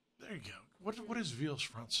Française. There you go. What is Ville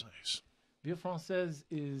Française? Ville Française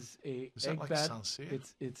is a Is that egg like batter. Sancerre?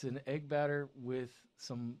 It's an egg batter with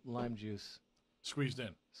some lime juice Squeezed in.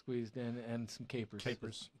 and some capers.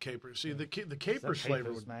 Capers. See, the caper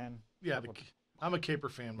flavor would. man. Yeah, I'm a caper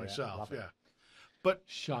fan myself. love it. Yeah, but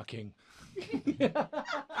Shocking.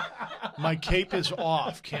 my cape is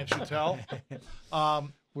off. Can't you tell?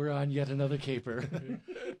 We're on yet another caper.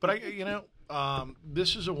 But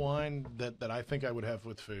this is a wine that I think I would have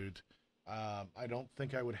with food. I don't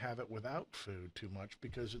think I would have it without food too much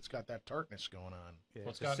because it's got that tartness going on. Yeah,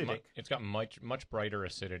 Well, it's got much brighter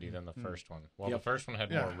acidity than the first one. While the first one had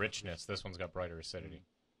more richness, this one's got brighter acidity.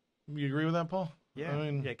 You agree with that, Paul? Yeah, I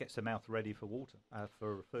mean, it gets the mouth ready for water,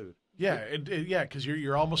 for food. Yeah, because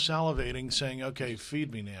you're almost salivating, saying, "Okay,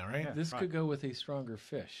 feed me now," right? Yeah. This Right. could go with a stronger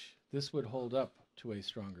fish. This would hold up to a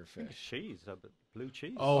stronger fish. Cheese, blue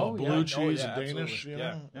cheese. Oh, blue yeah. cheese, yeah, a Danish, absolutely. you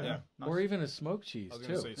know? Yeah. Nice. Or even a smoked cheese, I was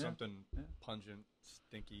too. going to say something pungent,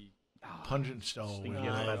 stinky. Pungent, we Stinky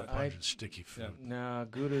love leather. pungent, sticky food. Nah,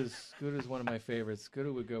 Gouda's one of my favorites.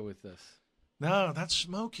 Gouda would go with this. No, that's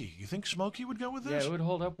smoky. You think smoky would go with this? Yeah, it would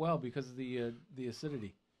hold up well because of the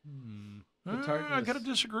acidity. The I tartness. got to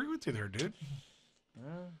disagree with you there, dude.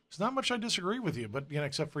 There's not much I disagree with you, but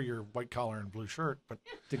except for your white collar and blue shirt. But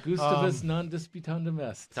De gustabus non disputandum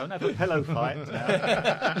est. Don't have a pillow fight.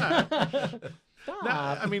 no,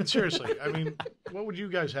 I mean seriously. I mean, what would you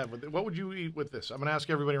guys have with it? What would you eat with this? I'm going to ask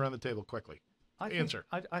everybody around the table quickly. Answer.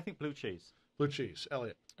 I think blue cheese. Blue cheese,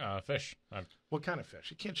 Elliot. Fish. What kind of fish?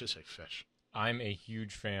 You can't just say fish. I'm a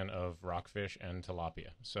huge fan of rockfish and tilapia.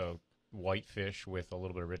 So white fish with a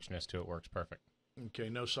little bit of richness to it works perfect. Okay,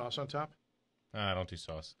 no sauce on top? I don't do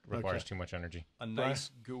sauce. Requires too much energy. A nice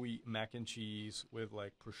gooey mac and cheese with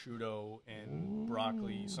like prosciutto and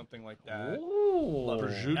broccoli, something like that. Ooh.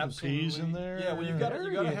 Prosciutto peas in there? Yeah, well, you gotta have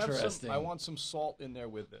interesting. some. I want some salt in there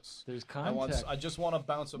with this. There's context. I just want to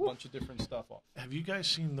bounce a bunch of different stuff off. Have you guys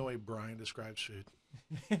seen the way Brian describes food?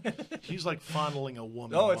 He's like fondling a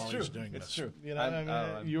woman No, while it's he's true. doing It's this. true. You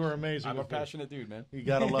know, you are amazing. I'm a with food. passionate dude, man. You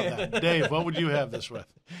gotta love that. Dave, what would you have this with?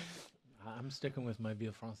 I'm sticking with my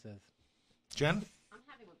Ville Française. Jen? I'm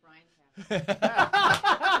having what Brian's having.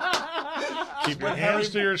 Keep your hands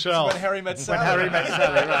to yourself. When Harry met Sally.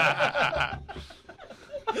 right.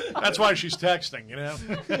 That's why she's texting, you know?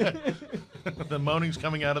 The moaning's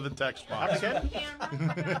coming out of the text box.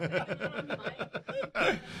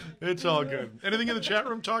 It's all good. Anything in the chat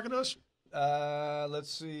room talking to us?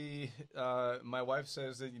 Let's see. My wife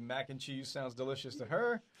says that mac and cheese sounds delicious to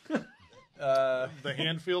her. The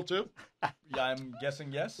hand feel too? Yeah, I'm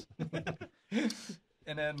guessing yes.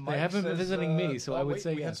 And then Mike They haven't been says, visiting me, so I would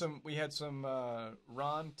say we yes. We had some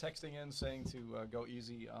Ron texting in saying to go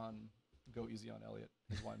easy on Elliot,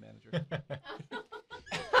 his wine manager.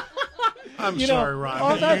 I'm You know, sorry, all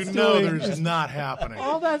Ron. that's You know doing there's is- not happening.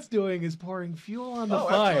 All that's doing is pouring fuel on the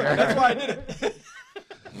Absolutely. fire. That's why I did it.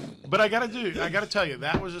 But I gotta tell you,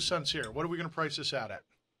 that was a Sancerre. What are we gonna price this out at?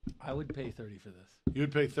 I would pay 30 for this. You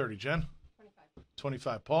would pay 30, Jen.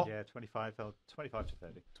 25, Paul. Yeah, 25 to 30.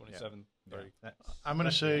 27, 30. I'm gonna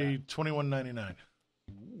say $21.99.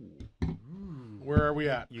 Where are we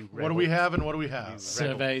at? What do we have and what do we have?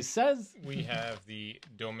 Survey says we have the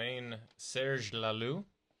Domaine Serge Laloux,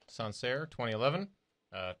 Sancerre, 2011,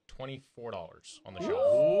 $24 on the shelf.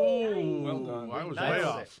 Oh, Well done. I was way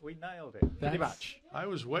off. We nailed it. Pretty much. I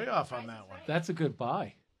was way off on that one. that's a good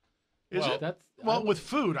buy. Is it? That's Well, with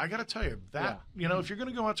food, I got to tell you that if you're going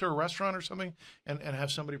to go out to a restaurant or something and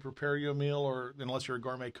have somebody prepare you a meal, or unless you're a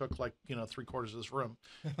gourmet cook like 3/4 of this room,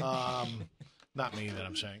 not me that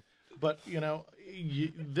I'm saying, but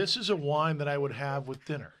this is a wine that I would have with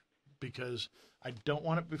dinner, because I don't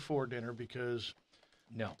want it before dinner because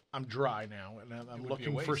no, I'm dry now and I'm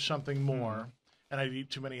looking for something more, and I eat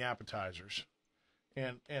too many appetizers.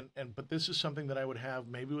 But this is something that I would have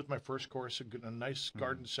maybe with my first course, a nice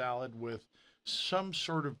garden salad with some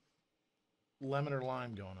sort of lemon or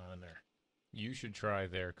lime going on in there. You should try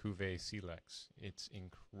their Cuvée Silex. It's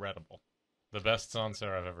incredible. The best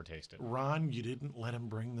Sancerre I've ever tasted. Ron, you didn't let him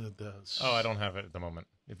bring the... Oh, I don't have it at the moment.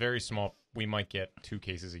 Very small. We might get 2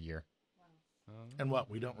 cases a year. And what,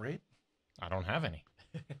 we don't rate? I don't have any.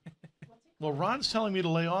 Well, Ron's telling me to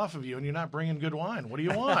lay off of you, and you're not bringing good wine. What do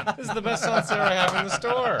you want? This is the best Sancerre I have in the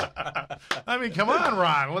store. I mean, come on,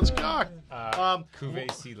 Ron. Let's talk.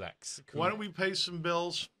 Cuvée Silex. Why don't we pay some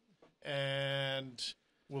bills, and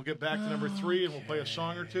we'll get back to number 3, and we'll play a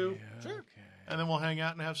song or two. Sure. Okay. And then we'll hang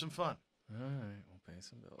out and have some fun. All right, we'll pay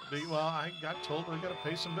some bills. Well, I got told we got to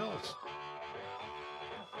pay some bills.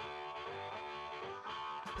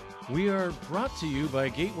 We are brought to you by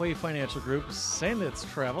Gateway Financial Group, Sandits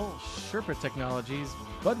Travel, Sherpa Technologies,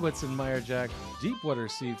 Budwitz and Meyerjack, Deepwater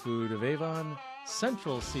Seafood of Avon,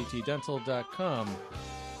 CentralCTDental.com,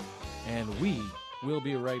 and we will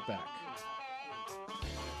be right back.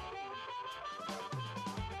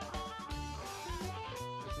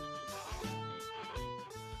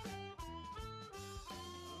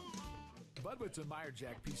 Budwitz and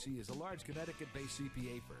Meyerjack PC is a large Connecticut-based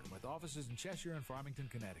CPA firm with offices in Cheshire and Farmington,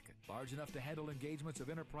 Connecticut. Large enough to handle engagements of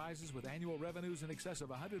enterprises with annual revenues in excess of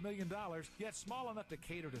 $100 million, yet small enough to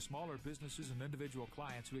cater to smaller businesses and individual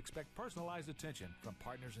clients who expect personalized attention from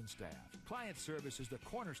partners and staff. Client service is the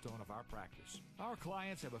cornerstone of our practice. Our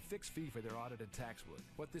clients have a fixed fee for their audit and tax work.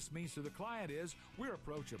 What this means to the client is we're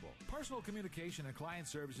approachable. Personal communication and client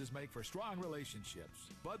services make for strong relationships.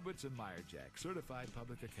 Budwitz and Meyerjack, certified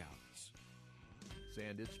public accountants.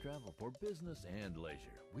 Sandits Travel for business and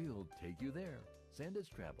leisure. We'll take you there. Sandits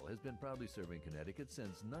Travel has been proudly serving Connecticut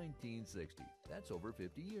since 1960. That's over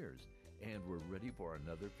 50 years. And we're ready for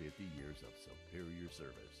another 50 years of superior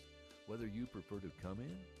service. Whether you prefer to come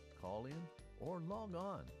in, call in, or log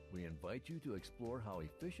on, we invite you to explore how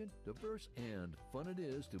efficient, diverse, and fun it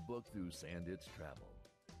is to book through Sandits Travel.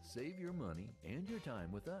 Save your money and your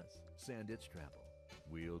time with us. Sandits Travel.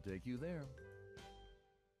 We'll take you there.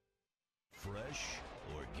 Fresh,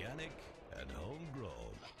 organic, and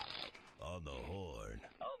homegrown. On the Horn.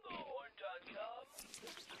 On the Horn.com.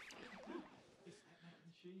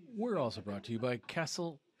 We're also brought to you by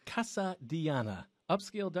Casa Diana.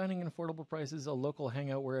 Upscale dining and affordable prices, a local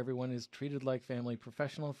hangout where everyone is treated like family,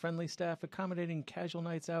 professional, friendly staff, accommodating casual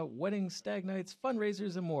nights out, weddings, stag nights,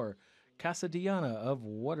 fundraisers, and more. Casa Diana of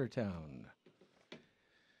Watertown.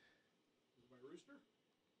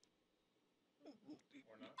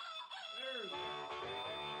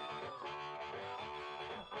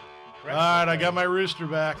 All right, I got my rooster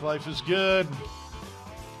back. Life is good.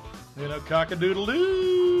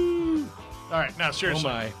 Cock-a-doodle-doo. All right, now seriously.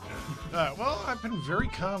 Oh, my. Well, I've been very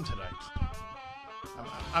calm tonight.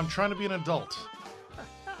 I'm trying to be an adult.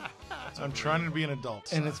 I'm trying to be an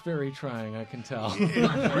adult. And it's very trying, I can tell.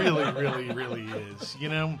 It really, really, really is.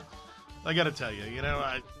 I got to tell you,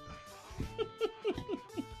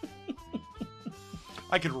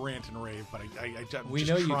 I could rant and rave, but I'm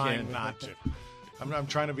just trying not to. I'm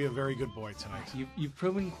trying to be a very good boy tonight. You've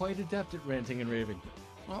proven quite adept at ranting and raving.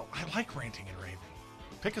 Well, I like ranting and raving.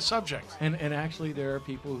 Pick a subject. And actually, there are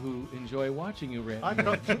people who enjoy watching you rant.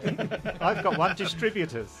 I've got one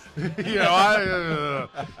distributors.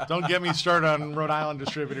 Don't get me started on Rhode Island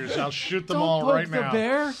distributors. I'll shoot them all right now.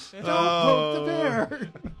 Don't poke the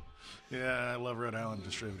bear. Yeah, I love Rhode Island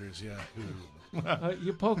distributors. Yeah.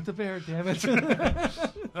 You poked the bear, damn it. All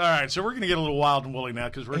right, so we're going to get a little wild and woolly now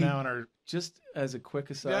because we're now in our... Just as a quick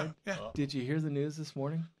aside, did you hear the news this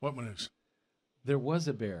morning? What news? There was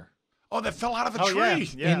a bear. Oh, that fell out of a tree.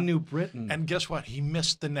 In New Britain. And guess what? He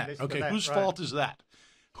missed the net. Okay, whose fault is that?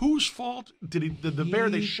 Whose fault did the bear?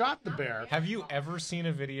 They shot the bear. Have you ever seen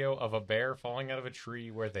a video of a bear falling out of a tree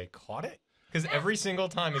where they caught it? Because every single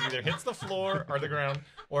time it either hits the floor or the ground,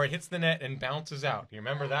 or it hits the net and bounces out. You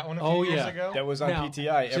remember that one a few years ago? That was on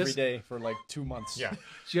PTI every day for like 2 months. Yeah.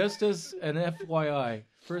 Just as an FYI,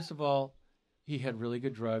 first of all, he had really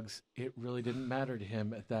good drugs. It really didn't matter to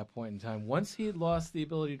him at that point in time. Once he had lost the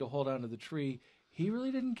ability to hold onto the tree, he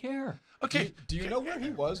really didn't care. Okay. Do you know where he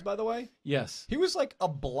was, by the way? Yes. He was like a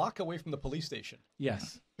block away from the police station.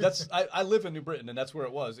 Yes. I live in New Britain, and that's where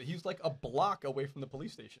it was. He's like a block away from the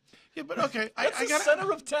police station. Yeah, but okay, That's the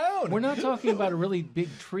center of town. We're not talking about a really big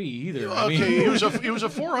tree either. Okay, I mean, he was a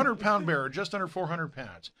 400-pound bear, just under 400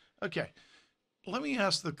 pounds. Okay, let me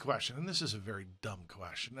ask the question, and this is a very dumb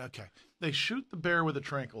question. Okay, they shoot the bear with a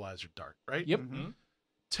tranquilizer dart, right? Yep. Mm-hmm.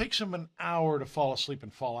 Takes him an hour to fall asleep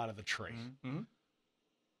and fall out of the tree. Mm-hmm.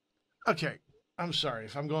 Okay, I'm sorry.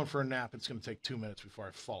 If I'm going for a nap, it's going to take 2 minutes before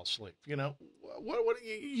I fall asleep. You know, what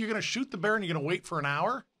you're going to shoot the bear and you're going to wait for an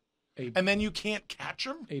hour? And then you can't catch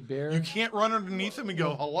him? A bear. You can't run underneath him and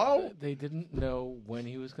go, hello? They didn't know when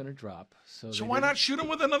he was going to drop. So why not shoot him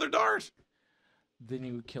with another dart? Then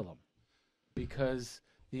you would kill him. Because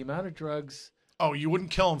the amount of drugs... Oh, you wouldn't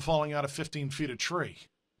kill him falling out of 15 feet of tree?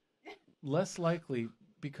 Less likely,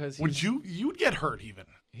 because... You'd get hurt even.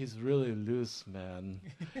 He's really loose, man.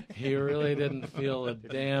 He really didn't feel a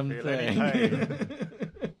damn thing.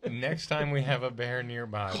 Next time we have a bear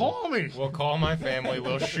nearby, call me. We'll call my family.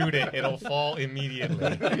 We'll shoot it. It'll fall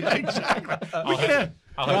immediately. Yeah, exactly.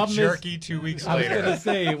 I'll have jerky 2 weeks later. I was going to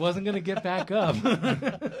say, it wasn't going to get back up.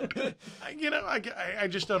 I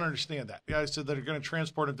just don't understand that. Yeah, I said they're going to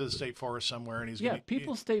transport him to the state forest somewhere, and he's going to...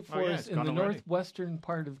 People's State Forest in the northwestern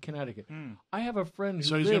part of Connecticut. I have a friend who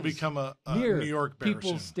So he's going to become a New York bear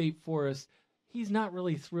People's soon. State Forest. He's not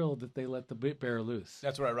really thrilled that they let the bear loose.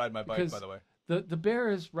 That's where I ride my bike, by the way. The bear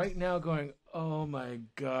is right now going, oh my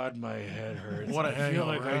God, my head hurts. What a I feel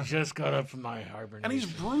like hangover, I huh? just got up from my hibernation. And he's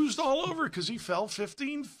bruised all over because he fell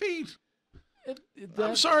 15 feet. I'm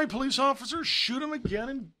That- sorry, police officers. Shoot him again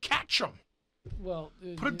and catch him. Well,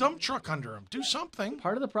 Put a dump truck under him. Do something.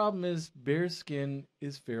 part of the problem is bear skin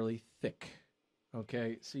is fairly thick.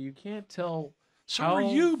 Okay, so you can't tell. So how are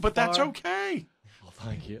you, but that's far- okay. Well,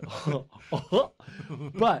 thank you.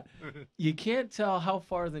 But you can't tell how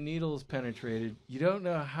far the needle is penetrated. You don't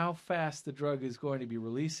know how fast the drug is going to be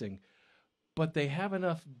releasing. But they have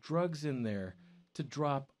enough drugs in there to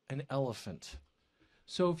drop an elephant.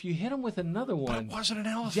 So if you hit him with another But one, it wasn't an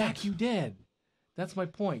elephant. Jack, you dead. That's my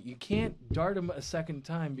point. You can't dart him a second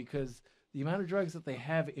time because the amount of drugs that they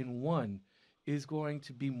have in one is going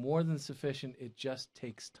to be more than sufficient. It just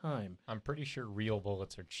takes time. I'm pretty sure real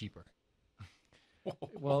bullets are cheaper.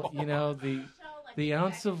 Well, you know, the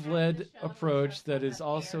ounce of lead approach that is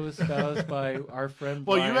also espoused by our friend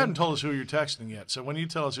Well, Brian. you haven't told us who you're texting yet. So when you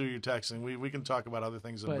tell us who you're texting, we can talk about other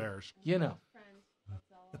things than But, bears. you know,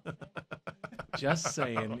 just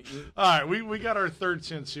saying. All right, we got our third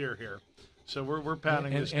Sancerre here. So we're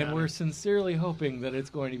pounding this down. And we're sincerely hoping that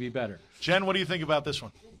it's going to be better. Jen, what do you think about this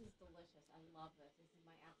one? This is delicious. I love this. This is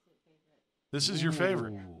my absolute favorite. This is your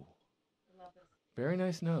favorite. Ooh. I love this. Very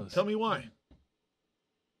nice nose. Tell me why.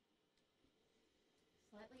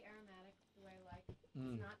 Slightly aromatic, the way I like.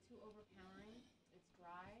 It's not too overpowering. It's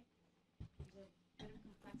dry. There's a bit of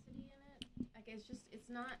complexity in it. Like it's just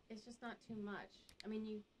not too much. I mean,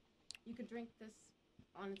 you could drink this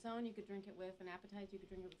on its own. You could drink it with an appetizer. You could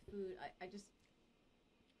drink it with food. I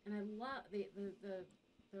love the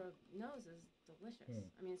nose is delicious.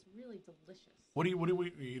 I mean, it's really delicious.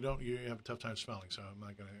 You have a tough time smelling, so I'm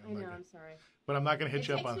not gonna. I'm sorry. But I'm not gonna hit It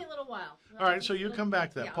you up takes on. me a little while. All right, so you come back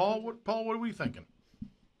to that, Yeah, Paul. What are we thinking?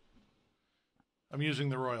 I'm using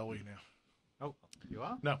the royal we now. Oh, you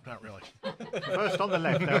are? No, not really. First on the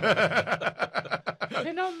left.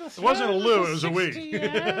 Been on the It wasn't a Lou, it was a we. 60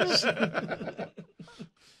 years.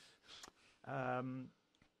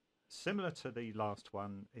 Similar to the last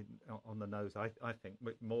one on the nose, I think,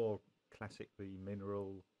 but more classically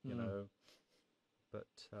mineral, you know, but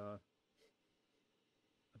a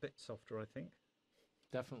bit softer, I think.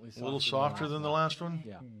 Definitely A little softer than the last one.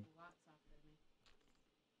 Yeah. A lot softer to me.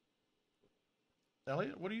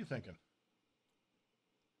 Elliot, what are you thinking?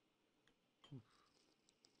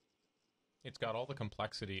 It's got all the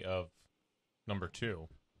complexity of number 2,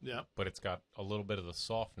 Yeah. but it's got a little bit of the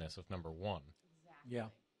softness of number 1. Exactly. Yeah.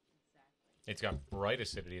 It's got bright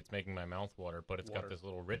acidity. It's making my mouth water, but it's got this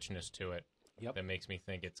little richness to it that makes me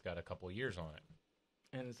think it's got a couple years on it.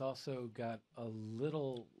 And it's also got a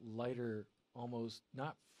little lighter, almost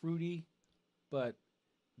not fruity, but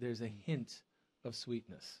there's a hint of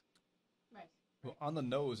sweetness. Right. Well, on the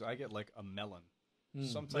nose, I get like a melon.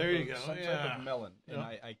 some type There you of, go. some type Yeah. of melon, and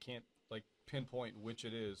Yeah. I can't like pinpoint which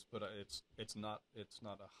it is, but it's not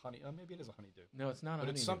a honey. Maybe it is a honeydew. No, it's not a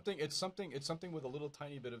But honeydew. it's something with a little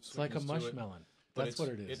tiny bit of It's like sweetness a to it. mushmelon. But That's what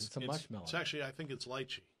it is. It's a mushmelon. It's actually, I think it's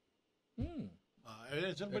lychee. Hmm.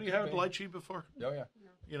 Has anybody could had be. lychee before? Oh yeah.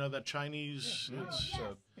 You know, that Chinese. It's,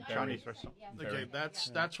 Chinese restaurant. okay,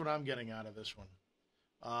 that's what I'm getting out of this one.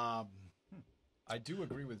 I do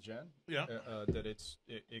agree with Jen. Yeah. That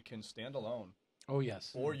it can stand alone, Oh,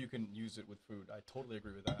 yes. or you can use it with food. I totally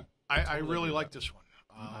agree with that. I Totally really agree like with that. I this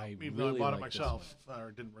one. Even though I really bought it like this myself,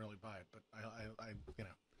 or didn't really buy it, but I you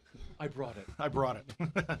know, I brought it. I brought it.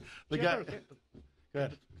 The Do you guy. ever get Go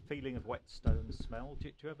ahead. the feeling of wet stone smell? Do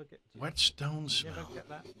you ever get? Wet stone Do you ever smell. get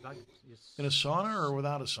that? Like, In a sauna or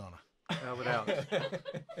without a sauna? without.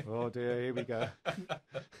 Oh dear, here we go.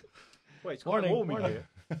 Wait, it's Morning, quite warm morning.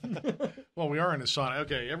 in here. Well, we are in a sauna.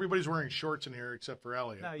 Okay, everybody's wearing shorts in here except for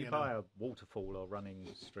Elliot. No, you know. buy a waterfall or running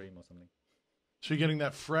stream or something. So you're getting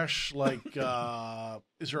that fresh, like,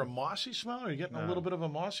 is there a mossy smell? Are you getting a No. little bit of a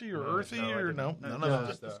mossy or No, earthy no, I or didn't. no? No, None no, of no. that.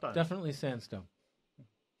 Just the stone. Definitely sandstone.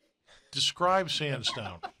 Describe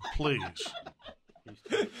sandstone, please.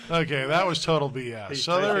 Okay, that was total BS.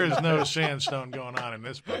 So there is no sandstone going on in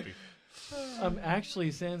this puppy.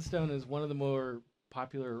 Actually, sandstone is one of the more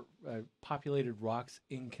populated rocks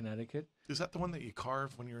in Connecticut. Is that the one that you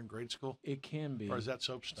carved when you were in grade school? It can be. Or is that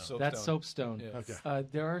soapstone? That's soapstone. Yeah. Okay.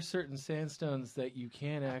 There are certain sandstones that you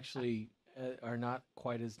can actually are not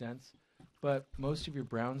quite as dense, but most of your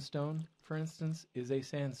brownstone, for instance, is a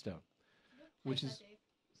sandstone, which is.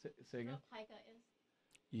 Say again. Pica is.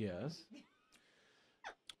 Yes.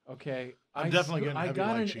 Okay. I'm definitely getting I heavy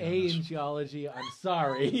got an lychee on A this. in geology. I'm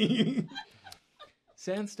sorry.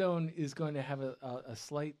 Sandstone is going to have a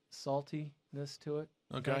slight saltiness to it,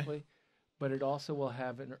 Okay. frankly, but it also will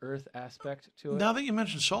have an earth aspect to it. Now that you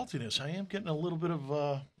mentioned saltiness, I am getting a little bit of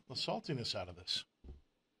a saltiness out of this.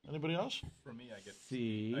 Anybody else? For me, I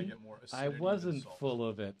get more acidity I than wasn't salt. full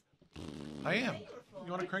of it. I am. You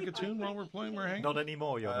want to crank a tune while we're playing? We're hanging. Not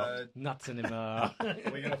anymore. You're not. Nuts anymore.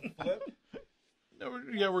 We're gonna flip. No,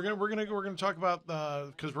 we're gonna talk about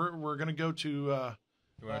because we're gonna go to. Do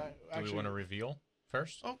we actually- want to reveal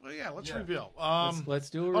first? Oh well, yeah, let's Yeah. reveal. Let's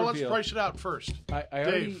do a Oh, reveal. let's price it out first. I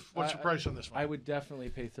already, Dave, what's your price on this one? I would definitely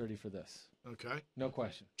pay 30 for this. Okay, No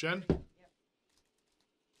question. Jen,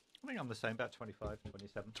 I think I'm the same. About 25,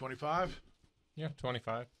 27. 25, Yeah,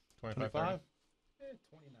 25. 25, 25,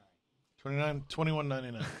 29,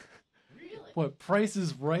 21.99. What, Price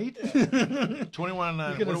is Right?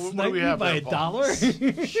 21.99. You're What, gonna what do snipe we me have by there, a Paul? dollar?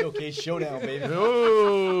 Showcase showdown, baby.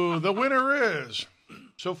 Oh, the winner is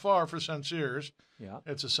so far for Sancerre's. Yeah.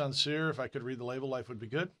 It's a Sancerre. If I could read the label, life would be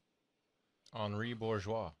good. Henri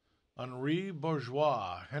Bourgeois. Henri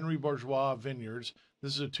Bourgeois Vineyards.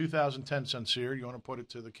 This is a 2010 Sancerre. You want to put it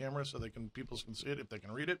to the camera so people can see it if they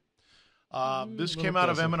can read it. This came out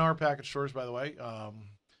of M&R package stores, by the way.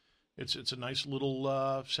 It's a nice little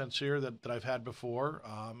Sancerre that I've had before.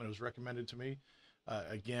 It was recommended to me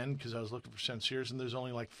again because I was looking for Sancerres, and there's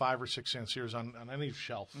only like 5 or 6 Sancerres on any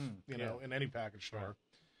shelf, in any package store.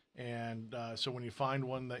 Right. And so when you find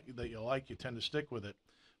one that you like, you tend to stick with it.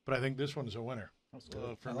 But I think this one's a winner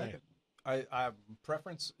for I me. like it. I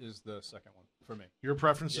preference is the second one for me. Your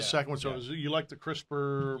preference is the Yeah, second one, so yeah. you like the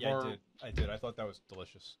crisper, Yeah, more. I did. I thought that was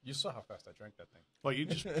delicious. You saw how fast I drank that thing. Well, you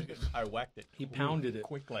just I whacked it. He pounded it.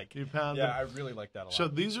 Quick like. you pound Yeah, them. I really like that a lot. So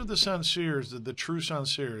these are the Sancerres, the true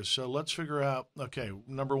Sancerres. So let's figure out. Okay,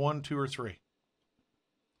 number 1, 2, or 3.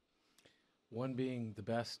 1 being the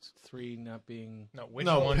best, 3 not being... No, which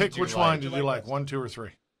No, one pick did you which like? one did you like? 1, 2, or 3.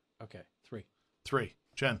 Okay, 3. 3.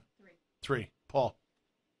 Jen. 3. Paul.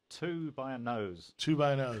 2 by a nose. 2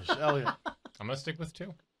 by nose. Elliot. I'm going to stick with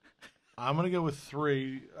 2. I'm going to go with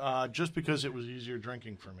 3, just because it was easier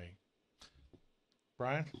drinking for me.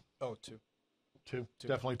 Brian? Oh, 2. 2.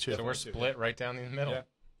 Definitely 2. So we're split right down the middle. Yeah.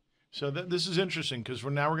 So this is interesting because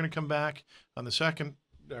we're going to come back on the second,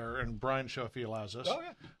 and Brian show if he allows us. Oh,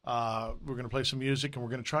 yeah. We're going to play some music, and we're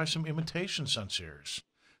going to try some imitation Sancerres.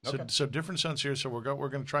 Okay. So different Sancerres. So we're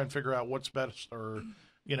going to try and figure out what's best, or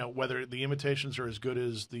whether the imitations are as good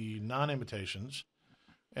as the non-imitations,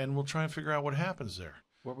 and we'll try and figure out what happens there.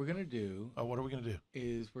 What we're going to do What are we going to do?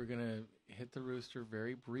 is we're going to hit the rooster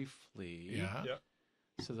very briefly Yeah. Yeah.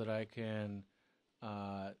 so that I can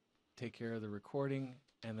take care of the recording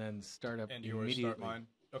and then start up And yours immediately. start mine.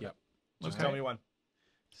 Okay. Yep. Just Okay. tell me when.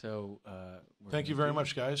 So Thank you very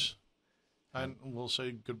much, guys. And we'll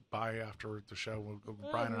say goodbye after the show.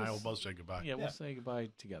 Brian and I will both say goodbye. Yeah, we'll say goodbye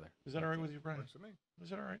together. Is that all right with you, Brian? Works for me.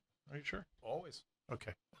 Is that all right? Are you sure? Always.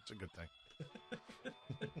 Okay, that's a good thing.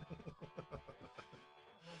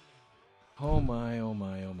 Oh my, oh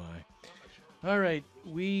my, oh my. All right,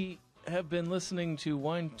 we have been listening to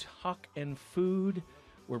Wine Talk and Food.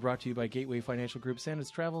 We're brought to you by Gateway Financial Group, Sanders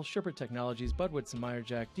Travel, Shepherd Technologies, Budwitz and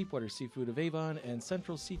Meyerjack, Deepwater Seafood of Avon, and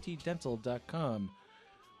CentralCTDental.com.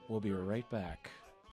 We'll be right back.